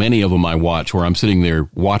you how many of them I watch where I'm sitting there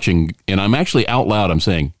watching, and I'm actually out loud. I'm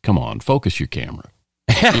saying, "Come on, focus your camera."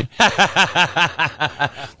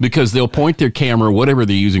 Because they'll point their camera, whatever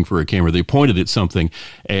they're using for a camera, they point it at something,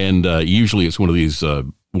 and usually it's one of these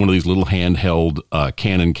little handheld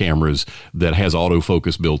Canon cameras that has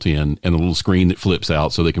autofocus built in, and a little screen that flips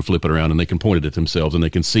out so they can flip it around and they can point it at themselves and they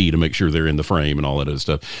can see to make sure they're in the frame and all that other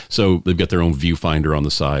stuff. So they've got their own viewfinder on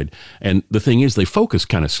the side. And the thing is, they focus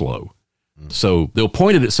kind of slow. So they'll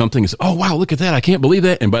point it at something and say, "Oh, wow, look at that. I can't believe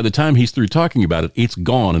that." And by the time he's through talking about it, it's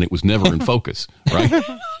gone and it was never in focus, right?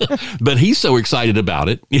 But he's so excited about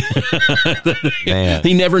it.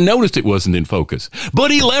 He never noticed it wasn't in focus, but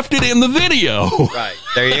he left it in the video. Right.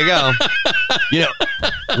 There you go.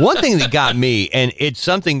 One thing that got me, and it's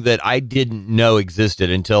something that I didn't know existed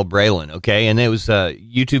until Braylon, okay? And it was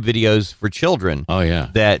YouTube videos for children. Oh, yeah.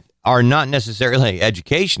 That are not necessarily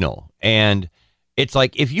educational. And it's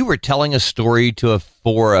like if you were telling a story to a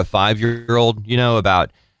 4 or 5-year-old,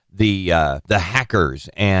 about the hackers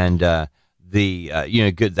and the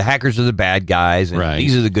hackers are the bad guys and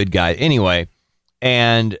these are the good guys anyway,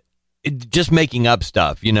 and just making up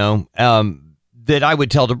stuff, that I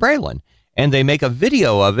would tell to Braylon, and they make a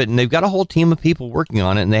video of it, and they've got a whole team of people working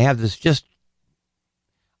on it, and they have this just.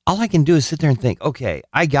 All I can do is sit there and think, okay,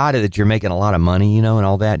 I got it that you're making a lot of money, and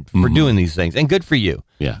all that for doing these things, and good for you.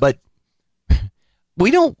 Yeah, but. I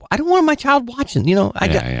don't want my child watching,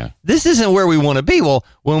 this isn't where we want to be. Well,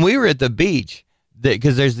 when we were at the beach,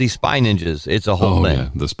 because there's these spy ninjas, it's a whole thing. Yeah,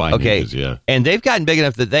 the spy ninjas, yeah. And they've gotten big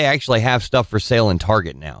enough that they actually have stuff for sale in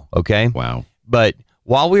Target now, okay? Wow. But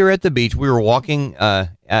while we were at the beach, we were walking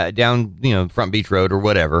down, Front Beach Road or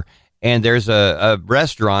whatever, and there's a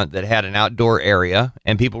restaurant that had an outdoor area,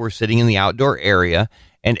 and people were sitting in the outdoor area,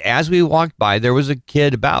 and as we walked by, there was a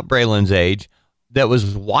kid about Braylon's age that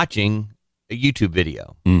was watching a YouTube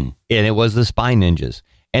video, and it was the Spy Ninjas.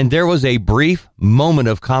 And there was a brief moment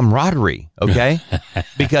of camaraderie, okay?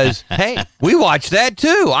 Because, hey, we watched that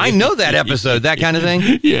too. I know that episode, that kind of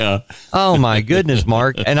thing. Yeah. Oh, my goodness,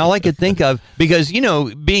 Mark. And all I could think of, because,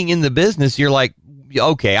 being in the business, you're like,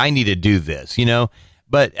 okay, I need to do this,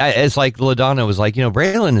 But it's like LaDonna was like,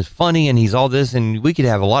 Braylon is funny and he's all this and we could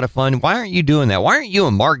have a lot of fun. Why aren't you doing that? Why aren't you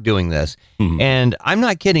and Mark doing this? And I'm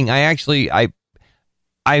not kidding.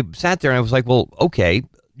 I sat there and I was like, well, okay,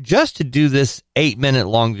 just to do this 8-minute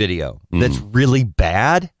long video that's really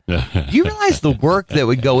bad. Do you realize the work that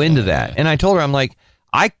would go into that? And I told her, I'm like,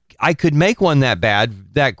 I could make one that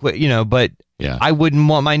bad, that quick, but I wouldn't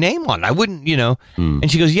want my name on it. I wouldn't,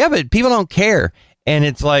 And she goes, yeah, but people don't care. And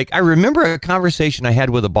it's like, I remember a conversation I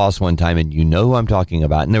had with a boss one time, and you know who I'm talking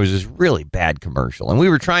about. And there was this really bad commercial, and we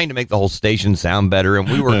were trying to make the whole station sound better, and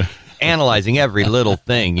we were analyzing every little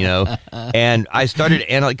thing, and I started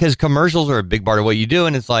analyzing, because commercials are a big part of what you do,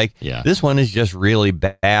 and it's like, this one is just really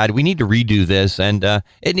bad. We need to redo this, and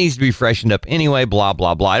it needs to be freshened up anyway, blah,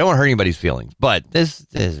 blah, blah. I don't want to hurt anybody's feelings, but this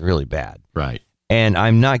is really bad. Right. And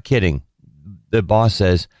I'm not kidding. The boss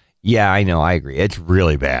says, yeah, I know, I agree. It's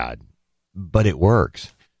really bad, but it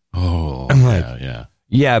works. Oh, I'm like, yeah.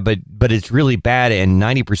 Yeah, but it's really bad, and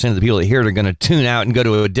 90% of the people that hear it are going to tune out and go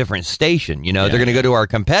to a different station. They're going to go to our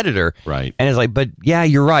competitor. Right. And it's like, but yeah,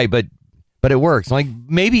 you're right, but it works. I'm like,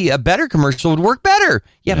 maybe a better commercial would work better.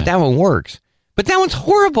 Yeah, but that one works. But that one's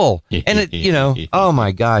horrible. And it, oh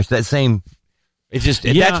my gosh, that same. It's just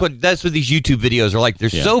that's what these YouTube videos are like. They're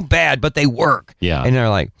so bad, but they work. Yeah. And they're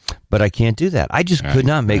like, but I can't do that. I just could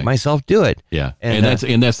not make myself do it. Yeah. And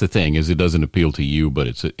that's the thing, is it doesn't appeal to you,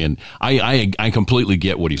 but I completely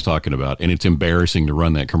get what he's talking about, and it's embarrassing to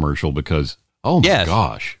run that commercial because my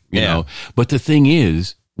gosh, you know. But the thing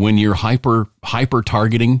is, when you're hyper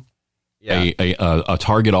targeting a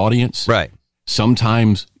target audience, right?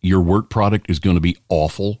 Sometimes your work product is going to be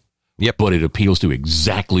awful. Yep. But it appeals to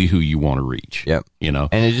exactly who you want to reach. Yep. And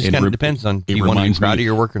it just kind of depends on if you want to be proud of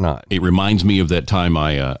your work or not. It reminds me of that time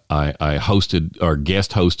I hosted or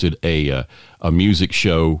guest hosted a music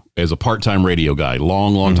show as a part-time radio guy,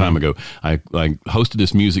 long time ago. I hosted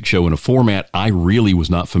this music show in a format I really was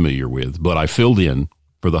not familiar with, but I filled in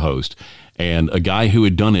for the host. And a guy who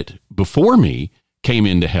had done it before me came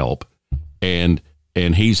in to help, and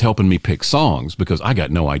he's helping me pick songs because I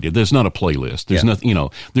got no idea. There's not a playlist. There's nothing,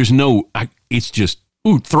 it's just,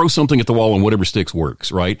 throw something at the wall and whatever sticks works,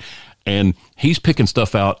 right? And he's picking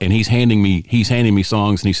stuff out, and he's handing me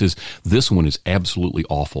songs, and he says, this one is absolutely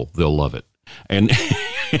awful. They'll love it. And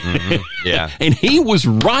and he was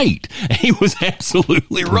right. He was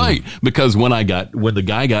absolutely right. Because when the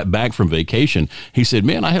guy got back from vacation, he said,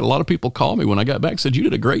 man, I had a lot of people call me when I got back, said you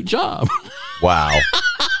did a great job. Wow.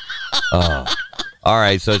 All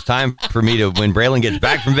right, so it's time for me to, when Braylon gets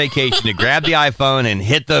back from vacation, to grab the iPhone and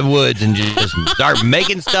hit the woods and just start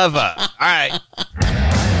making stuff up. All right.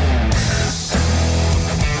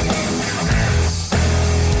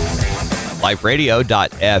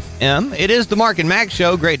 LifeRadio.fm. It is the Mark and Mack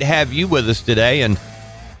Show. Great to have you with us today, and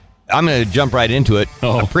I'm going to jump right into it.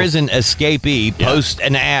 A prison escapee posts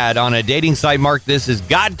an ad on a dating site. Mark, this has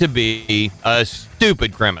got to be a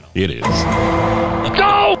stupid criminal. It is.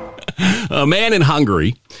 Go! A man in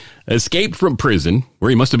Hungary escaped from prison, where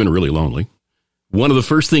he must have been really lonely. One of the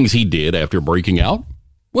first things he did after breaking out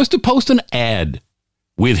was to post an ad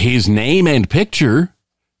with his name and picture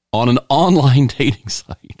on an online dating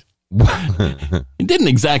site. It didn't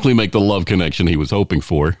exactly make the love connection he was hoping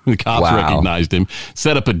for. The cops recognized him,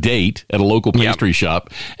 set up a date at a local pastry shop,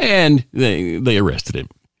 and they arrested him.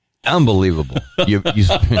 Unbelievable.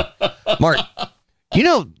 Mark,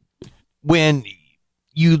 when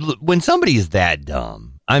somebody is that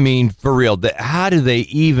dumb, I mean, for real, how do they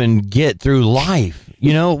even get through life?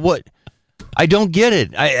 You know what? I don't get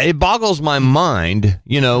it. It boggles my mind,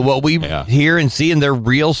 what we hear and see in their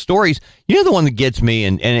real stories. The one that gets me,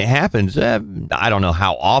 and it happens, I don't know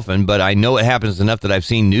how often, but I know it happens enough that I've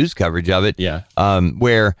seen news coverage of it,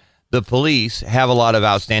 where the police have a lot of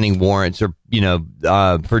outstanding warrants or,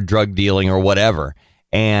 for drug dealing or whatever,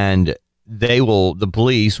 and the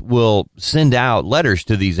police will send out letters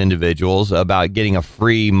to these individuals about getting a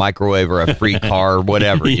free microwave or a free car or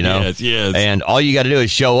whatever, Yes. And all you got to do is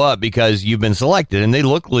show up because you've been selected, and they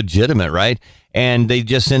look legitimate, right? And they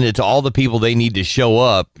just send it to all the people they need to show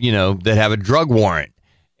up, that have a drug warrant.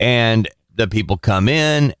 And the people come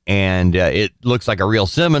in, and it looks like a real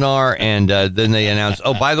seminar. And then they announce,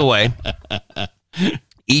 oh, by the way,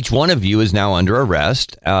 each one of you is now under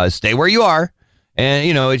arrest. Stay where you are. And,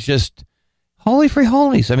 it's just... holy free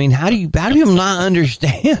holies. I mean, how do people not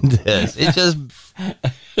understand this? It's just...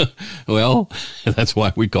 Well, that's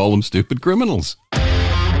why we call them stupid criminals.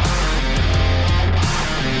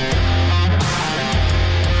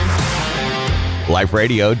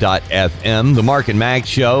 LifeRadio.fm, the Mark and Mack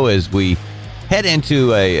Show, as we head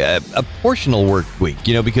into a portional work week,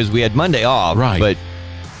 because we had Monday off. Right. But,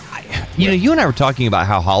 you and I were talking about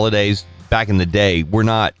how holidays back in the day were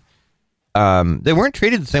not... they weren't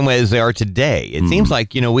treated the same way as they are today. It seems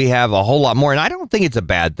like, we have a whole lot more, and I don't think it's a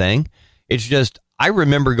bad thing. It's just, I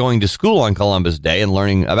remember going to school on Columbus Day and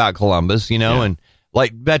learning about Columbus, and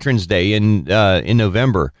like Veterans Day in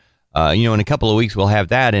November, in a couple of weeks we'll have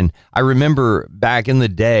that. And I remember back in the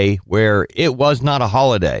day where it was not a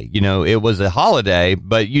holiday, it was a holiday,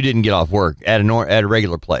 but you didn't get off work at a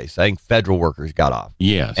regular place. I think federal workers got off.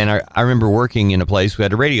 Yes. And I remember working in a place who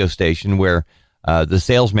had a radio station where the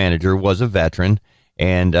sales manager was a veteran,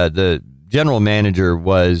 and the general manager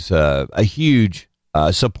was a huge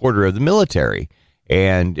supporter of the military.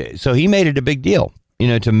 And so he made it a big deal,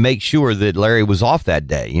 to make sure that Larry was off that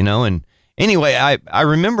day, And anyway, I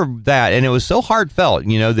remember that, and it was so heartfelt,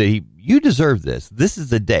 that you deserve this. This is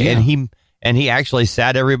the day. Yeah. And he actually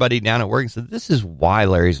sat everybody down at work and said, this is why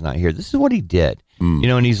Larry's not here. This is what he did.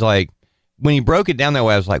 And he's like, when he broke it down that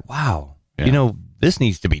way, I was like, wow, this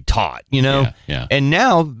needs to be taught, Yeah. And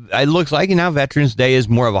now it looks like Veterans Day is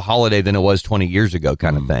more of a holiday than it was 20 years ago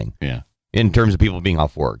kind of thing. Yeah. In terms of people being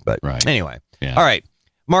off work. But anyway. Yeah. All right.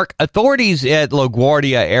 Mark, authorities at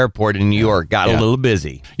LaGuardia Airport in New York got a little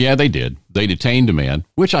busy. Yeah, they did. They detained a man,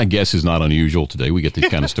 which I guess is not unusual today. We get these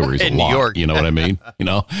kind of stories a lot. New York. You know what I mean?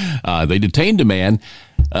 They detained a man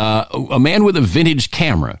with a vintage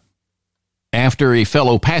camera after a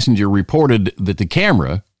fellow passenger reported that the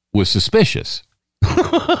camera was suspicious.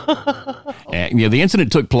 And, the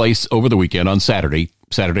incident took place over the weekend on Saturday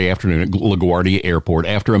afternoon at LaGuardia Airport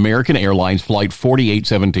after American Airlines Flight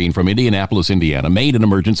 4817 from Indianapolis, Indiana, made an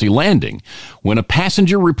emergency landing when a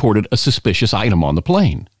passenger reported a suspicious item on the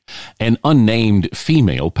plane. An unnamed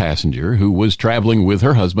female passenger who was traveling with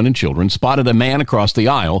her husband and children spotted a man across the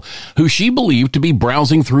aisle who she believed to be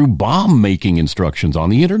browsing through bomb-making instructions on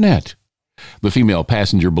the internet. The female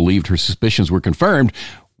passenger believed her suspicions were confirmed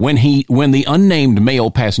when the unnamed male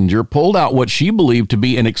passenger pulled out what she believed to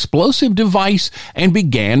be an explosive device and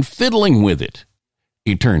began fiddling with it.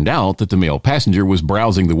 It turned out that the male passenger was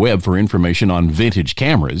browsing the web for information on vintage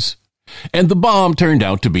cameras, and the bomb turned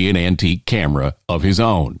out to be an antique camera of his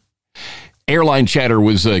own. Airline chatter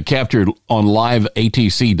was captured on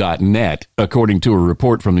liveatc.net, according to a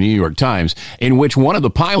report from the New York Times, in which one of the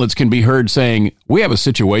pilots can be heard saying, "We have a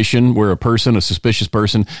situation where a suspicious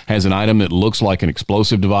person, has an item that looks like an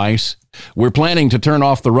explosive device. We're planning to turn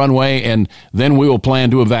off the runway, and then we will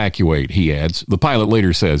plan to evacuate," he adds. The pilot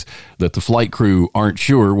later says that the flight crew aren't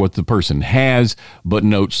sure what the person has, but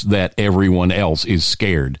notes that everyone else is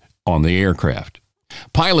scared on the aircraft.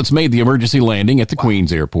 Pilots made the emergency landing at the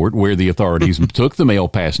Queens airport, where the authorities took the male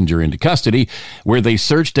passenger into custody, where they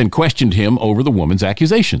searched and questioned him over the woman's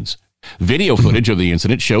accusations. Video footage of the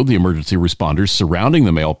incident showed the emergency responders surrounding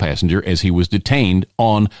the male passenger as he was detained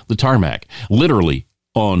on the tarmac, literally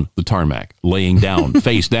on the tarmac, laying down,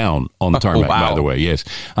 face down on the tarmac, by the way, yes.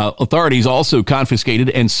 Authorities also confiscated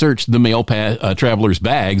and searched the male traveler's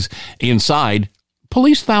bags. Inside,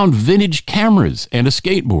 police found vintage cameras and a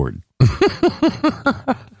skateboard.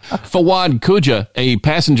 Fawad Kuja, a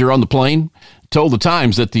passenger on the plane, told the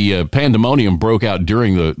Times that the pandemonium broke out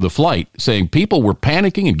during the flight, saying people were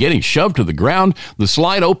panicking and getting shoved to the ground. The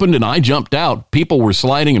slide opened and I jumped out. People were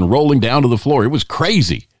sliding and rolling down to the floor. It was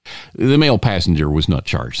crazy. The male passenger was not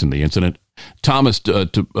charged in the incident. Thomas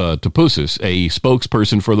Tapusis, a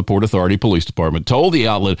spokesperson for the Port Authority Police Department, told the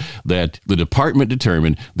outlet that the department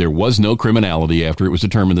determined there was no criminality after it was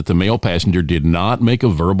determined that the male passenger did not make a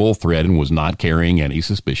verbal threat and was not carrying any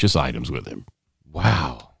suspicious items with him.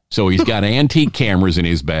 Wow. So he's got antique cameras in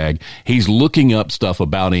his bag. He's looking up stuff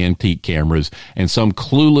about antique cameras, and some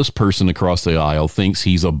clueless person across the aisle thinks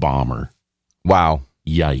he's a bomber. Wow.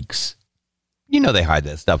 Yikes. You know they hide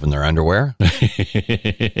that stuff in their underwear.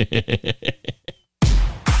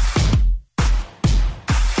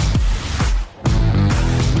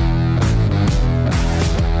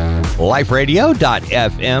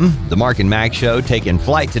 LifeRadio.fm, the Mark and Mack Show, taking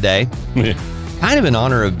flight today. Kind of in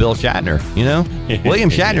honor of Bill Shatner, you know? William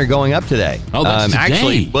Shatner going up today. Oh, that's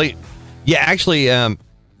today. Actually,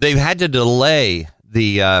 they've had to delay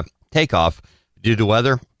the takeoff due to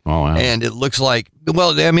weather. Oh, wow. And it looks like,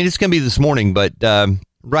 well, I mean, it's going to be this morning, but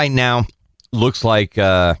right now looks like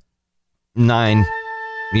 9, you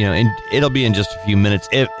know, and it'll be in just a few minutes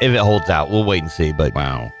if it holds out. We'll wait and see, but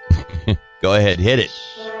wow. Go ahead, hit it.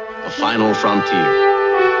 The final frontier.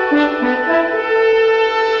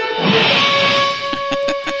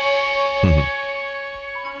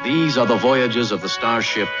 These are the voyages of the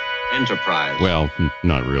starship Enterprise. Well,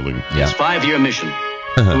 not really. Its 5-year mission.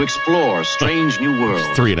 To explore strange new worlds.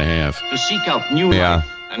 3.5. To seek out new life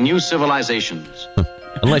and new civilizations.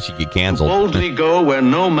 Unless you get canceled. To boldly go where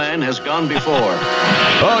no man has gone before.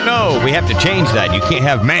 Oh, no, we have to change that. You can't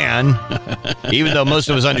have man, even though most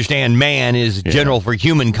of us understand man is general for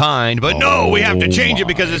humankind. But no, we have to change it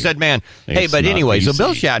because it said man. Hey, but anyway, so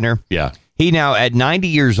Bill Shatner. Yeah. He now, at 90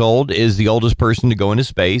 years old, is the oldest person to go into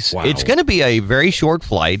space. Wow. It's going to be a very short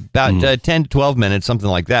flight, about 10 to 12 minutes, something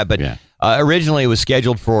like that. But originally, it was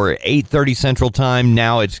scheduled for 8:30 Central Time.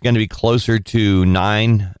 Now it's going to be closer to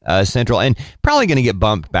 9 Central, and probably going to get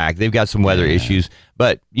bumped back. They've got some weather issues.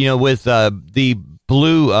 But, you know, with the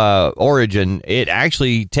Blue Origin, it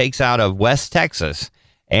actually takes out of West Texas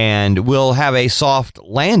and will have a soft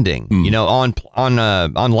landing, you know, on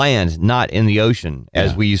land, not in the ocean,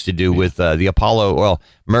 as we used to do with the Apollo, well,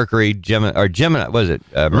 Mercury, Gemini, was it?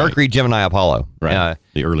 Mercury, Gemini, Apollo. Right.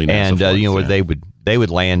 The early NASA and, flights, you know, where they would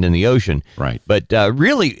land in the ocean. Right. But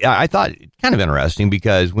really, I thought kind of interesting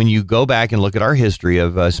because when you go back and look at our history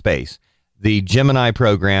of space, the Gemini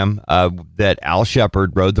program that Al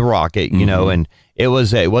Shepard rode the rocket, you know, and it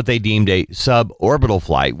was what they deemed a suborbital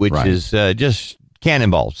flight, which is just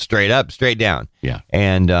cannonball, straight up, straight down. Yeah.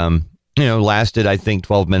 And, you know, lasted, I think,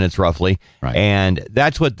 12 minutes roughly. Right. And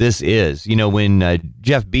that's what this is. You know, when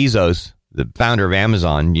Jeff Bezos, the founder of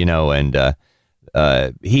Amazon, you know, and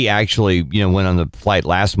he actually, you know, went on the flight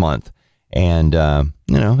last month. And,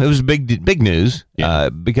 you know, it was big news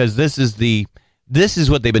because this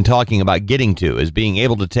is what they've been talking about getting to, is being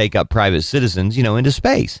able to take up private citizens, you know, into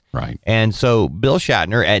space. Right. And so Bill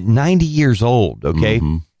Shatner at 90 years old, okay,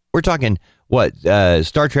 we're talking what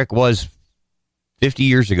Star Trek was 50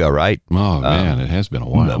 years ago, right? Oh, man, it has been a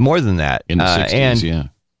while. More than that. In the 60s,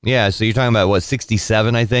 Yeah, so you're talking about, what,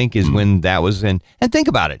 67, I think, is when that was in. And think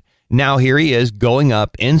about it. Now here he is going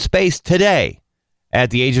up in space today at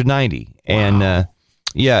the age of 90. Wow. And,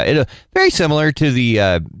 it very similar to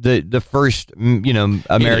the first, you know,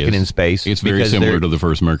 American in space. It's very similar to the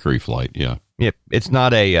first Mercury flight, Yep, it's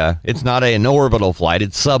not an orbital flight;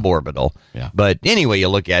 it's suborbital. Yeah. But anyway, you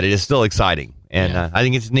look at it; it's still exciting, and I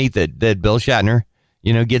think it's neat that Bill Shatner,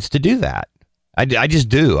 you know, gets to do that. I just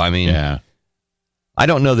do. I mean, I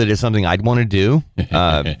don't know that it's something I'd want to do,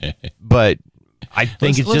 but I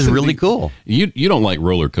think it's just really cool. You don't like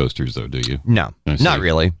roller coasters, though, do you? No, not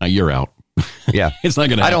really. You're out. Yeah. It's not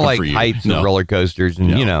going to happen for you. I don't like heights and roller coasters and,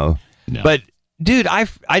 No. But, dude, I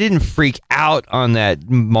didn't freak out on that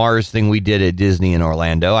Mars thing we did at Disney in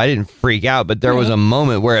Orlando. I didn't freak out, but there was a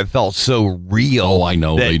moment where it felt so real. Oh, I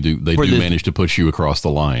know. They do manage to push you across the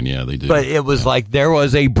line. Yeah, they do. But it was like there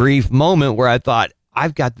was a brief moment where I thought,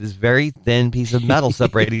 I've got this very thin piece of metal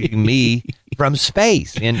separating me from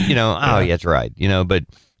space. And, oh, that's right. But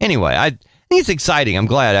anyway, I think it's exciting. I'm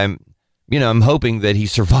glad. I'm hoping that he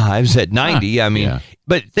survives at 90.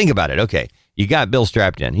 But think about it. Okay. You got Bill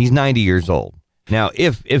strapped in. He's 90 years old. Now,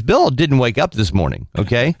 if Bill didn't wake up this morning,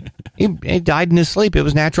 okay, he died in his sleep. It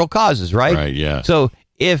was natural causes, right? Right, yeah. So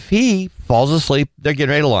if he falls asleep, they're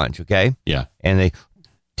getting ready to launch, okay? Yeah. And they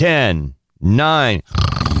 10, 9,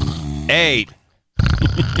 8.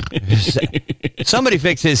 Somebody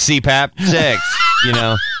fix his CPAP 6,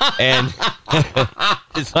 and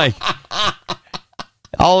it's like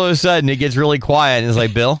all of a sudden it gets really quiet and it's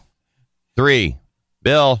like Bill 3,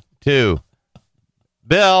 Bill 2,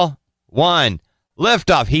 Bill 1,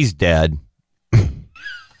 lift off. He's dead.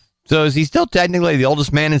 So is he still technically the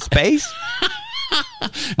oldest man in space?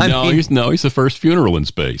 He's the first funeral in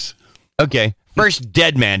space. Okay. First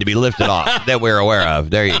dead man to be lifted off that we're aware of.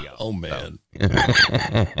 There you go. Oh, man.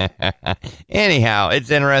 Anyhow, it's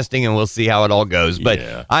interesting, and we'll see how it all goes. But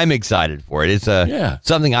I'm excited for it. It's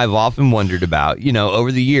something I've often wondered about.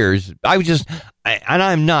 Over the years, and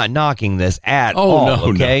I'm not knocking this at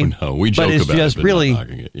all. Okay? No. We joke about it. But it's just really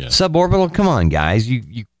suborbital. Come on, guys.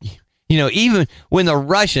 You even when the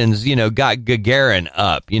Russians, got Gagarin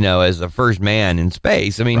up, as the first man in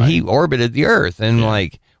space. He orbited the Earth, and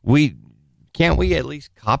can't we at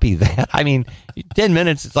least copy that? 10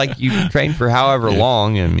 minutes, it's like you train for however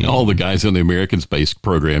long. All the guys in the American space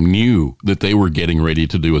program knew that they were getting ready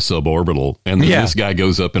to do a suborbital. And then this guy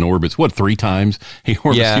goes up and orbits, 3 times? He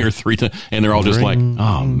orbits here 3 times. And they're all just like,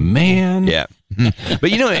 oh, man. Yeah.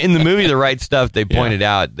 But, in the movie The Right Stuff, they pointed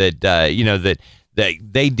out that, that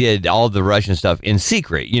they did all the Russian stuff in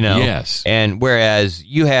secret, Yes. And whereas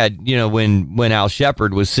you had, when Al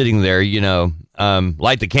Shepard was sitting there,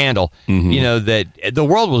 light the candle, that the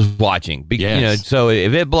world was watching. So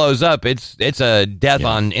if it blows up, it's a death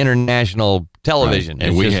on international television. Right.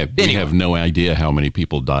 And we have no idea how many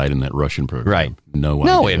people died in that Russian program. Right. No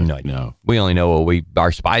idea. We have no idea. No. We only know what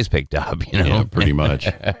our spies picked up, Yeah, pretty much.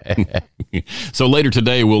 So later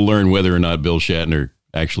today, we'll learn whether or not Bill Shatner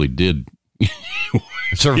actually did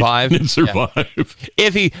survive.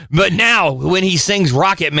 Yeah. But now when he sings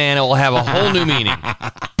Rocket Man, it will have a whole new meaning.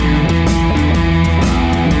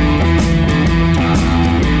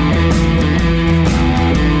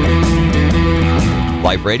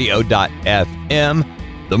 LifeRadio.fm,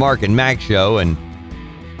 the Mark and Mack Show, and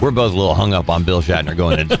we're both a little hung up on Bill Shatner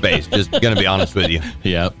going into space. Just going to be honest with you.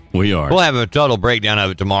 Yeah, we are. We'll have a total breakdown of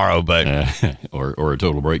it tomorrow, but or a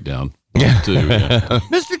total breakdown. Yeah. Too,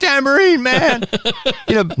 Mr. Tambourine Man.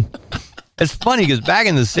 It's funny because back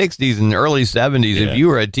in the 60s and early 70s, if you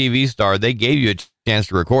were a TV star, they gave you a chance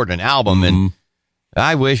to record an album, and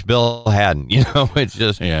I wish Bill hadn't. It's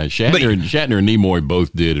just Shatner and Nimoy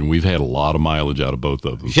both did, and we've had a lot of mileage out of both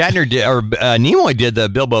of them. Shatner did, or Nimoy did the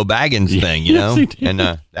Bilbo Baggins thing, and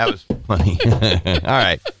that was funny. All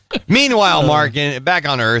right. Meanwhile, Mark, back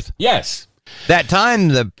on Earth. Yes. That time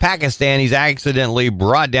the Pakistanis accidentally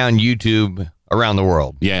brought down YouTube around the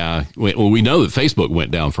world. Yeah. Well, we know that Facebook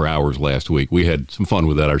went down for hours last week. We had some fun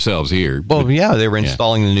with that ourselves here. Well, they were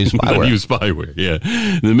installing the new spyware. Yeah.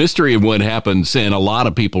 The mystery of what happened sent a lot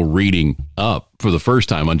of people reading up for the first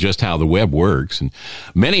time on just how the web works. And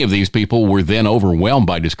many of these people were then overwhelmed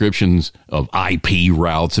by descriptions of IP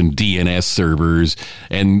routes and DNS servers.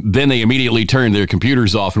 And then they immediately turned their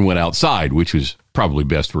computers off and went outside, which was probably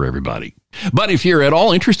best for everybody. But if you're at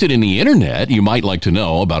all interested in the internet, you might like to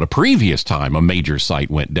know about a previous time a major site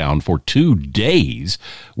went down for 2 days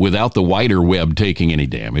without the wider web taking any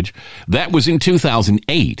damage. That was in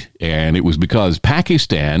 2008, and it was because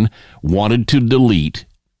Pakistan wanted to delete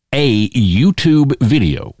a YouTube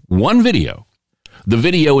video. One video. The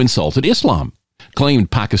video insulted Islam, claimed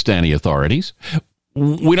Pakistani authorities.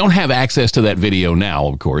 We don't have access to that video now,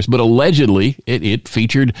 of course, but allegedly it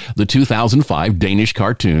featured the 2005 Danish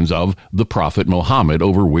cartoons of the Prophet Muhammad,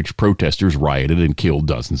 over which protesters rioted and killed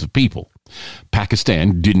dozens of people.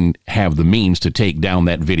 Pakistan didn't have the means to take down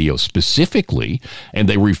that video specifically, and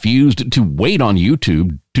they refused to wait on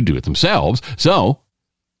YouTube to do it themselves, so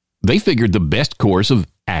they figured the best course of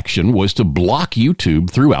action was to block YouTube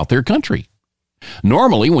throughout their country.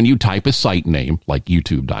 Normally, when you type a site name, like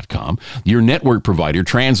youtube.com, your network provider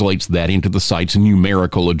translates that into the site's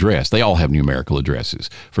numerical address. They all have numerical addresses.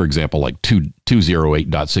 For example, like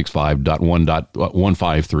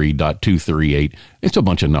 208.65.1.153.238. It's a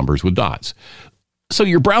bunch of numbers with dots. So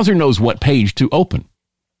your browser knows what page to open.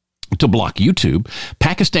 To block YouTube,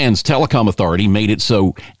 Pakistan's telecom authority made it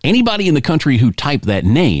so anybody in the country who typed that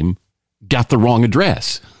name got the wrong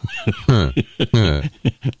address.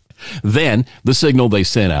 Then the signal they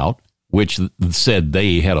sent out, which said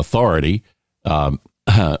they had authority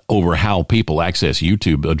over how people access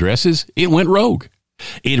YouTube addresses, it went rogue.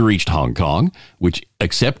 It reached Hong Kong, which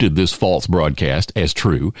accepted this false broadcast as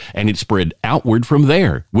true, and it spread outward from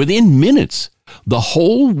there. Within minutes, the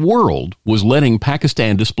whole world was letting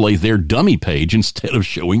Pakistan display their dummy page instead of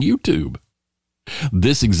showing YouTube.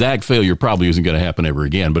 This exact failure probably isn't going to happen ever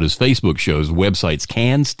again, but as Facebook shows, websites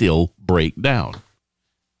can still break down.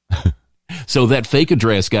 So that fake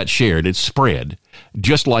address got shared. It spread,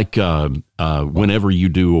 just like whenever you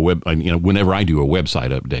do whenever I do a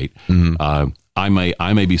website update. Mm-hmm.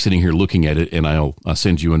 I may be sitting here looking at it, and I'll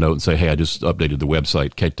send you a note and say, "Hey, I just updated the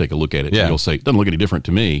website. Can I take a look at it?" Yeah. And you'll say, "It doesn't look any different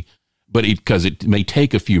to me," but because it may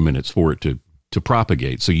take a few minutes for it to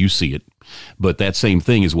propagate, so you see it. But that same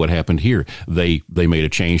thing is what happened here. They made a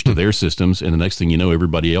change to their systems, and the next thing you know,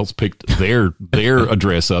 everybody else picked their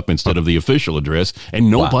address up instead of the official address, and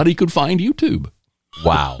nobody could find YouTube.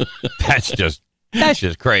 Wow, that's just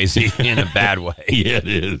crazy in a bad way. Yeah, it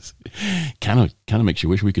is. Kind of makes you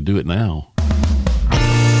wish we could do it now.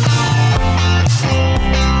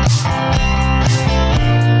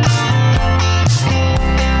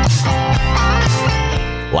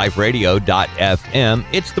 LifeRadio.fm.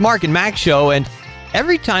 It's the Mark and Mack Show, and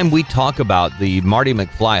every time we talk about the Marty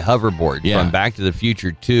McFly hoverboard from Back to the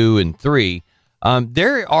Future 2 and 3,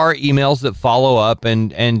 there are emails that follow up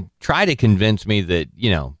and try to convince me that,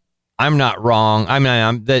 I'm not wrong.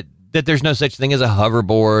 That there's no such thing as a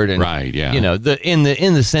hoverboard, and right, yeah, in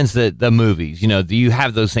the sense that the movies, you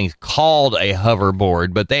have those things called a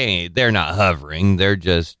hoverboard, but they're not hovering. They're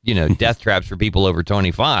just death traps for people over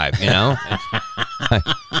 25.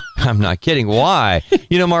 I'm not kidding. Why?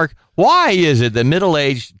 Mark, why is it that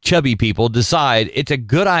middle-aged chubby people decide it's a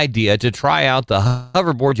good idea to try out the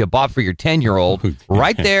hoverboard you bought for your 10-year-old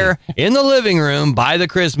right there in the living room by the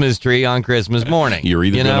Christmas tree on Christmas morning? You're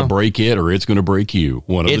either going to break it or it's going to break you.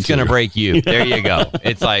 It's going to break you. There you go.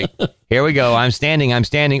 It's like, here we go. I'm standing.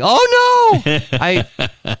 Oh, no.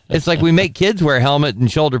 It's like we make kids wear helmet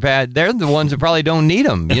and shoulder pad. They're the ones that probably don't need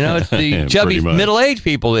them. It's the chubby middle-aged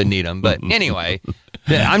people that need them. But anyway,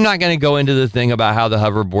 I'm not going to go into the thing about how the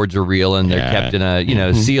hoverboards are real and they're kept in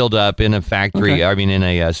a, sealed up in a factory. I mean, in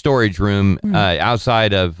a storage room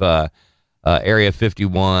outside of Area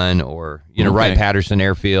 51 or, Wright-Patterson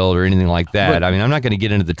Airfield or anything like that. I'm not going to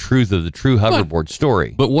get into the truth of the true hoverboard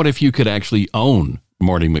story. But what if you could actually own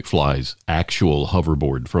Marty McFly's actual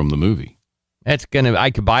hoverboard from the movie?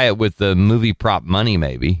 I could buy it with the movie prop money,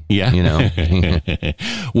 maybe. Yeah.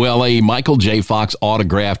 Well, a Michael J. Fox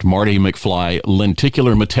autographed Marty McFly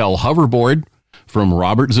lenticular Mattel hoverboard from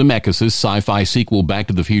Robert Zemeckis' sci-fi sequel Back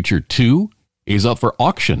to the Future 2 is up for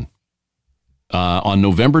auction on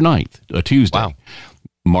November 9th, a Tuesday. Wow.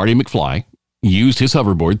 Marty McFly used his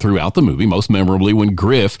hoverboard throughout the movie, most memorably when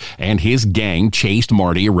Griff and his gang chased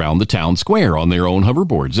Marty around the town square on their own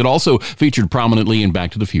hoverboards. It also featured prominently in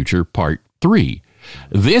Back to the Future Part 3.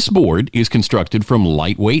 This board is constructed from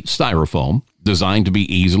lightweight styrofoam, designed to be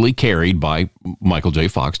easily carried by Michael J.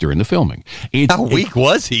 Fox during the filming. How weak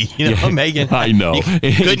was he? Megan. I know.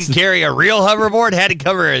 Couldn't carry a real hoverboard. Had to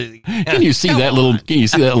cover it. Can you see that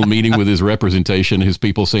little meeting with his representation? His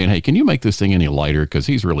people saying, "Hey, can you make this thing any lighter? Because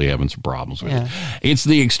he's really having some problems with it." It's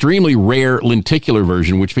the extremely rare lenticular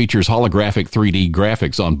version, which features holographic 3D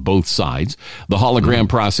graphics on both sides. The hologram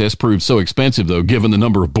process proved so expensive, though, given the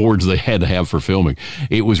number of boards they had to have for filming.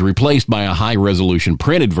 It was replaced by a high-resolution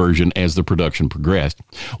printed version as the production progressed.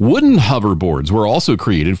 Wooden hoverboards were also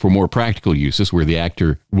created for more practical uses, where the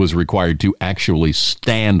actor was required to actually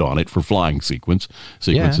stand on it for flying sequences.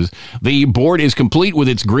 Yeah. The board is complete with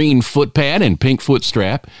its green foot pad and pink foot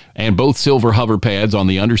strap, and both silver hover pads on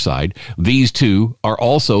the underside. These two are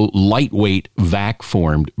also lightweight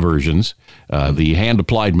vac-formed versions. The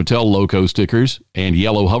hand-applied Mattel logo stickers and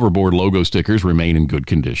yellow hoverboard logo stickers remain in good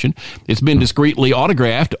condition. It's been discreetly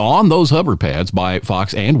autographed on those hover pads by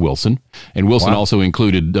Fox and Wilson. And Wilson also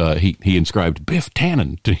included, he inscribed Biff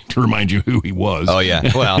Tannen to remind you who he was. Oh, yeah.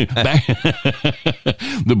 Well,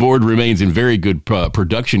 the board remains in very good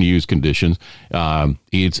production use conditions.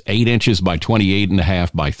 It's 8 inches by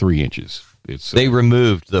 28.5 by 3 inches. They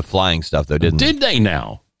removed the flying stuff, though, didn't they? Did they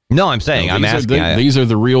now? No, I'm saying, I'm asking. These are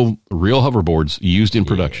the real hoverboards used in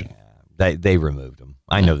production. Yeah, they removed them.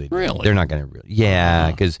 I know they did. Really? They're not going to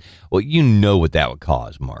Yeah, because, well, you know what that would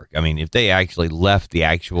cause, Mark. I mean, if they actually left the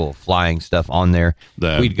actual flying stuff on there,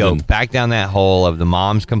 we'd go back down that hole of the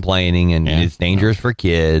moms complaining, and it's dangerous for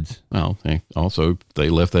kids. Well, also, they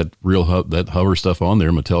left that that hover stuff on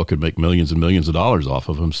there, Mattel could make millions and millions of dollars off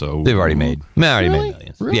of them. So they've already made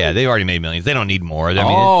millions. Really? Yeah, they've already made millions. They don't need more. I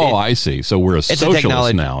mean, I see. So we're a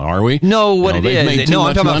socialist now, are we? No, what it is. No,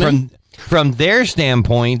 I'm talking about from their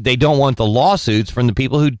standpoint, they don't want the lawsuits from the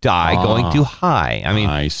people who die going too high. I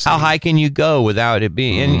mean, how high can you go without it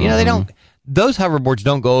being? And, they don't. Those hoverboards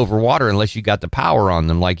don't go over water unless you got the power on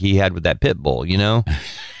them, like he had with that pit bull.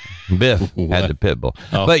 Biff had the pit bull.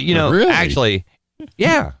 But really? Actually,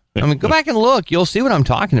 yeah. I mean, go back and look. You'll see what I'm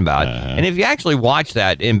talking about. And if you actually watch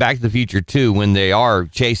that in Back to the Future 2, when they are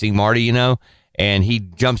chasing Marty, and he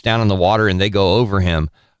jumps down in the water and they go over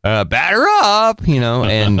him. Batter up,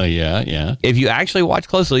 and yeah. If you actually watch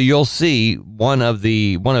closely, you'll see one of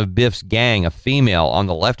Biff's gang, a female, on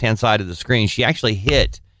the left-hand side of the screen. She actually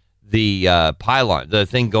hit the pylon, the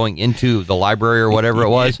thing going into the library or whatever it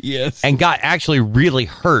was, yes, and got actually really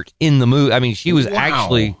hurt in the movie. I mean, she was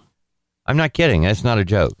actually. I'm not kidding. That's not a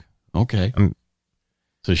joke. Okay.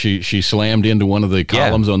 So she slammed into one of the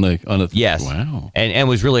columns on the. Yes. Wow. And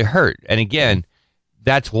was really hurt. And again.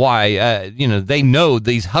 That's why, they know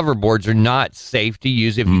these hoverboards are not safe to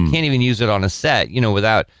use if you can't even use it on a set,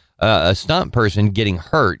 without a stunt person getting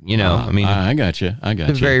hurt, I mean, I got you.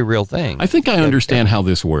 It's a very real thing. I think I understand how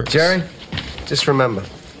this works. Jerry, just remember,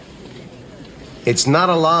 it's not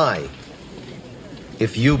a lie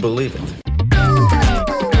if you believe it.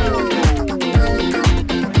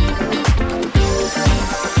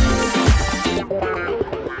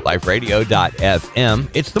 LifeRadio.fm.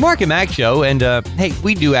 It's the Mark and Mack Show, and hey,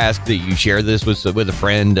 we do ask that you share this with a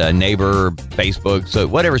friend, a neighbor, Facebook, so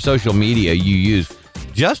whatever social media you use.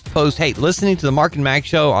 Just post, hey, listening to the Mark and Mack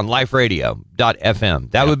Show on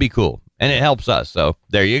LifeRadio.fm. That would be cool, and it helps us. So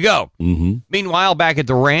there you go. Mm-hmm. Meanwhile, back at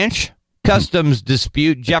the ranch, customs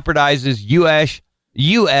dispute jeopardizes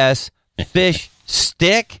U.S. fish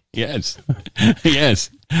stick. Yes.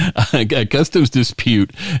 A customs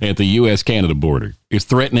dispute at the U.S.-Canada border is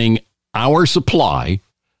threatening our supply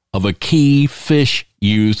of a key fish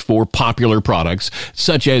used for popular products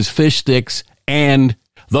such as fish sticks and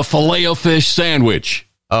the Filet-O-Fish sandwich.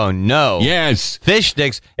 Oh, no. Yes. Fish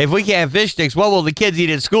sticks. If we can't have fish sticks, what will the kids eat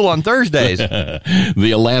at school on Thursdays?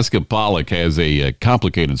 The Alaska pollock has a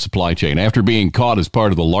complicated supply chain. After being caught as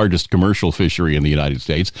part of the largest commercial fishery in the United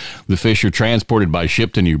States, the fish are transported by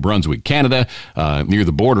ship to New Brunswick, Canada, near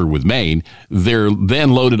the border with Maine. They're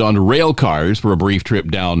then loaded onto rail cars for a brief trip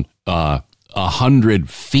down 100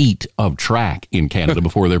 feet of track in Canada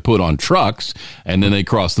before they're put on trucks, and then they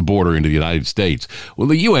cross the border into the United States. Well,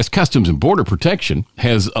 the U.S. Customs and Border Protection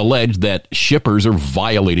has alleged that shippers are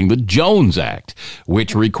violating the Jones Act,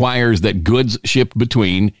 which requires that goods shipped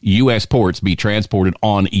between U.S. ports be transported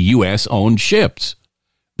on U.S.-owned ships.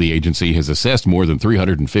 The agency has assessed more than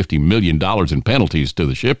 $350 million in penalties to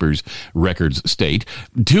the shippers, records state.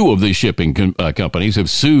 Two of the shipping companies have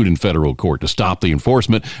sued in federal court to stop the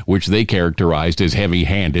enforcement, which they characterized as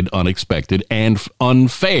heavy-handed, unexpected, and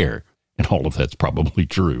unfair. And all of that's probably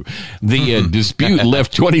true. The dispute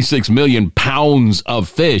left 26 million pounds of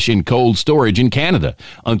fish in cold storage in Canada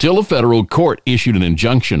until a federal court issued an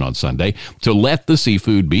injunction on Sunday to let the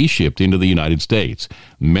seafood be shipped into the United States.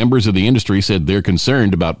 Members of the industry said they're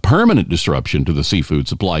concerned about permanent disruption to the seafood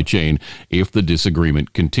supply chain if the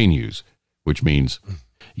disagreement continues, which means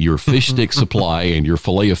your fish stick supply and your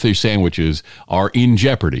Filet-O-Fish sandwiches are in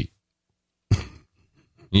jeopardy.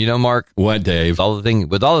 Mark, what, Dave?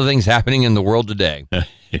 With all the things happening in the world today,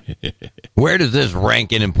 where does this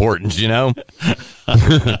rank in importance?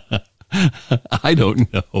 I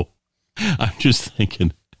don't know. I'm just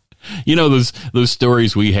thinking. Those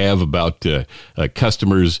stories we have about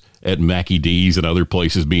customers at Mackie D's and other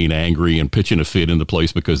places being angry and pitching a fit in the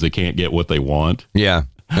place because they can't get what they want. Yeah.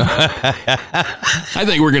 I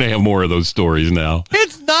think we're going to have more of those stories now.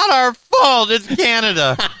 It's not our fault. It's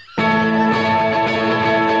Canada.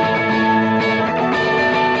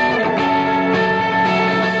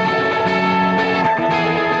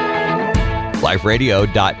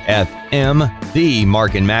 LifeRadio.fm, the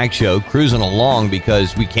Mark and Mack Show, cruising along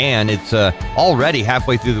because we can. It's already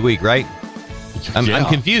halfway through the week, right? I'm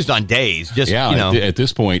confused on days. At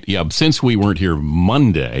this point, since we weren't here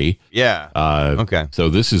Monday. Yeah. Okay. So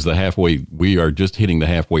this is the halfway. We are just hitting the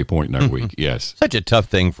halfway point in our week. Yes. Such a tough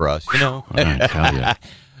thing for us, I tell you.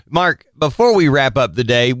 Mark, before we wrap up the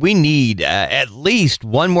day, we need at least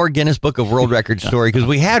one more Guinness Book of World Records story because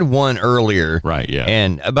we had one earlier. Right,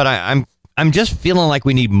 yeah. But I'm just feeling like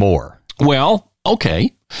we need more. Well,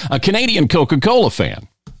 okay. A Canadian Coca-Cola fan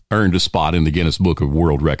earned a spot in the Guinness Book of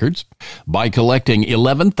World Records by collecting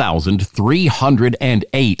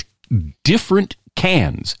 11,308 different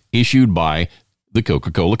cans issued by the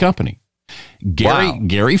Coca-Cola Company.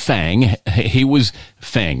 Gary Fang, he was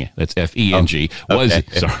Fang, that's F-E-N-G,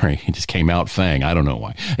 sorry, it just came out Fang, I don't know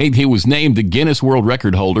why. He was named the Guinness World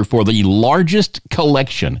Record holder for the largest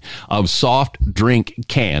collection of soft drink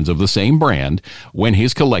cans of the same brand when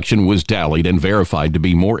his collection was tallied and verified to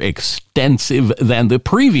be more extensive than the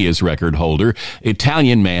previous record holder,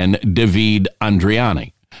 Italian man David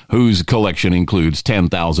Andriani, whose collection includes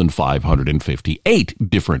 10,558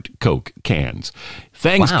 different Coke cans.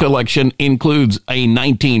 Fang's collection includes a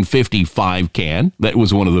 1955 can that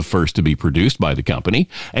was one of the first to be produced by the company,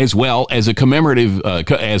 as well as a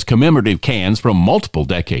commemorative cans from multiple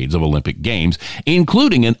decades of Olympic Games,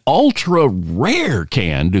 including an ultra-rare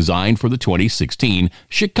can designed for the 2016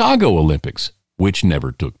 Chicago Olympics, which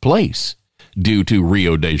never took place due to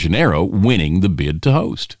Rio de Janeiro winning the bid to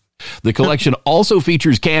host. The collection also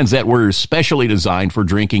features cans that were specially designed for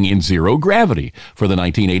drinking in zero gravity for the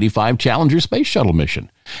 1985 Challenger space shuttle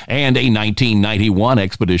mission and a 1991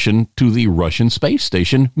 expedition to the Russian space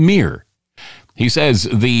station Mir. He says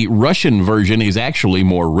the Russian version is actually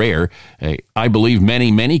more rare. I believe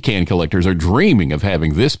many can collectors are dreaming of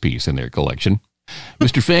having this piece in their collection.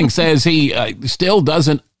 Mr. Feng says he still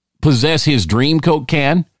doesn't possess his dream Coke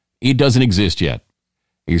can. It doesn't exist yet.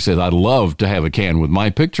 He said, I'd love to have a can with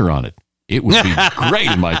my picture on it. It would be great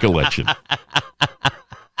in my collection.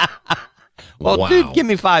 Well, dude, give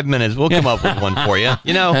me 5 minutes. We'll come up with one for you.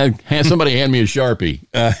 You know, somebody hand me a Sharpie.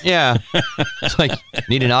 Yeah. It's like,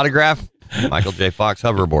 need an autograph? Michael J. Fox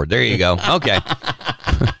hoverboard. There you go. Okay.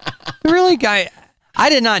 Really, guy,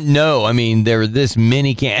 I did not know. I mean, there were this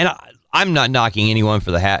many cans. And I'm not knocking anyone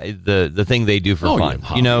for the thing they do for fun.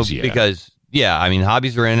 Hobbies, you know, because, I mean,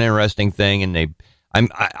 hobbies are an interesting thing, and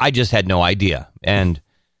I just had no idea. And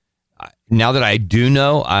now that I do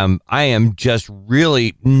know, I am just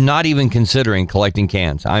really not even considering collecting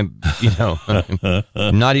cans. I'm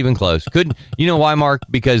not even close. You know why, Mark?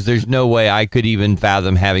 Because there's no way I could even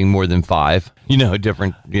fathom having more than 5,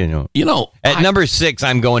 different, at number 6,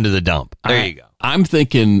 I'm going to the dump. There you go. I'm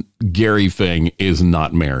thinking Gary Feng is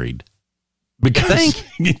not married. Because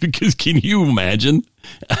can you imagine?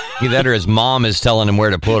 Either that or his mom is telling him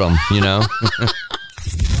where to put them,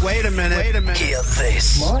 Wait a minute. Hear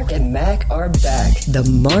this. Mark and Mack are back. The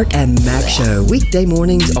Mark and Mack Show. Weekday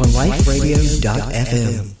mornings on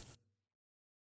liferadio.fm.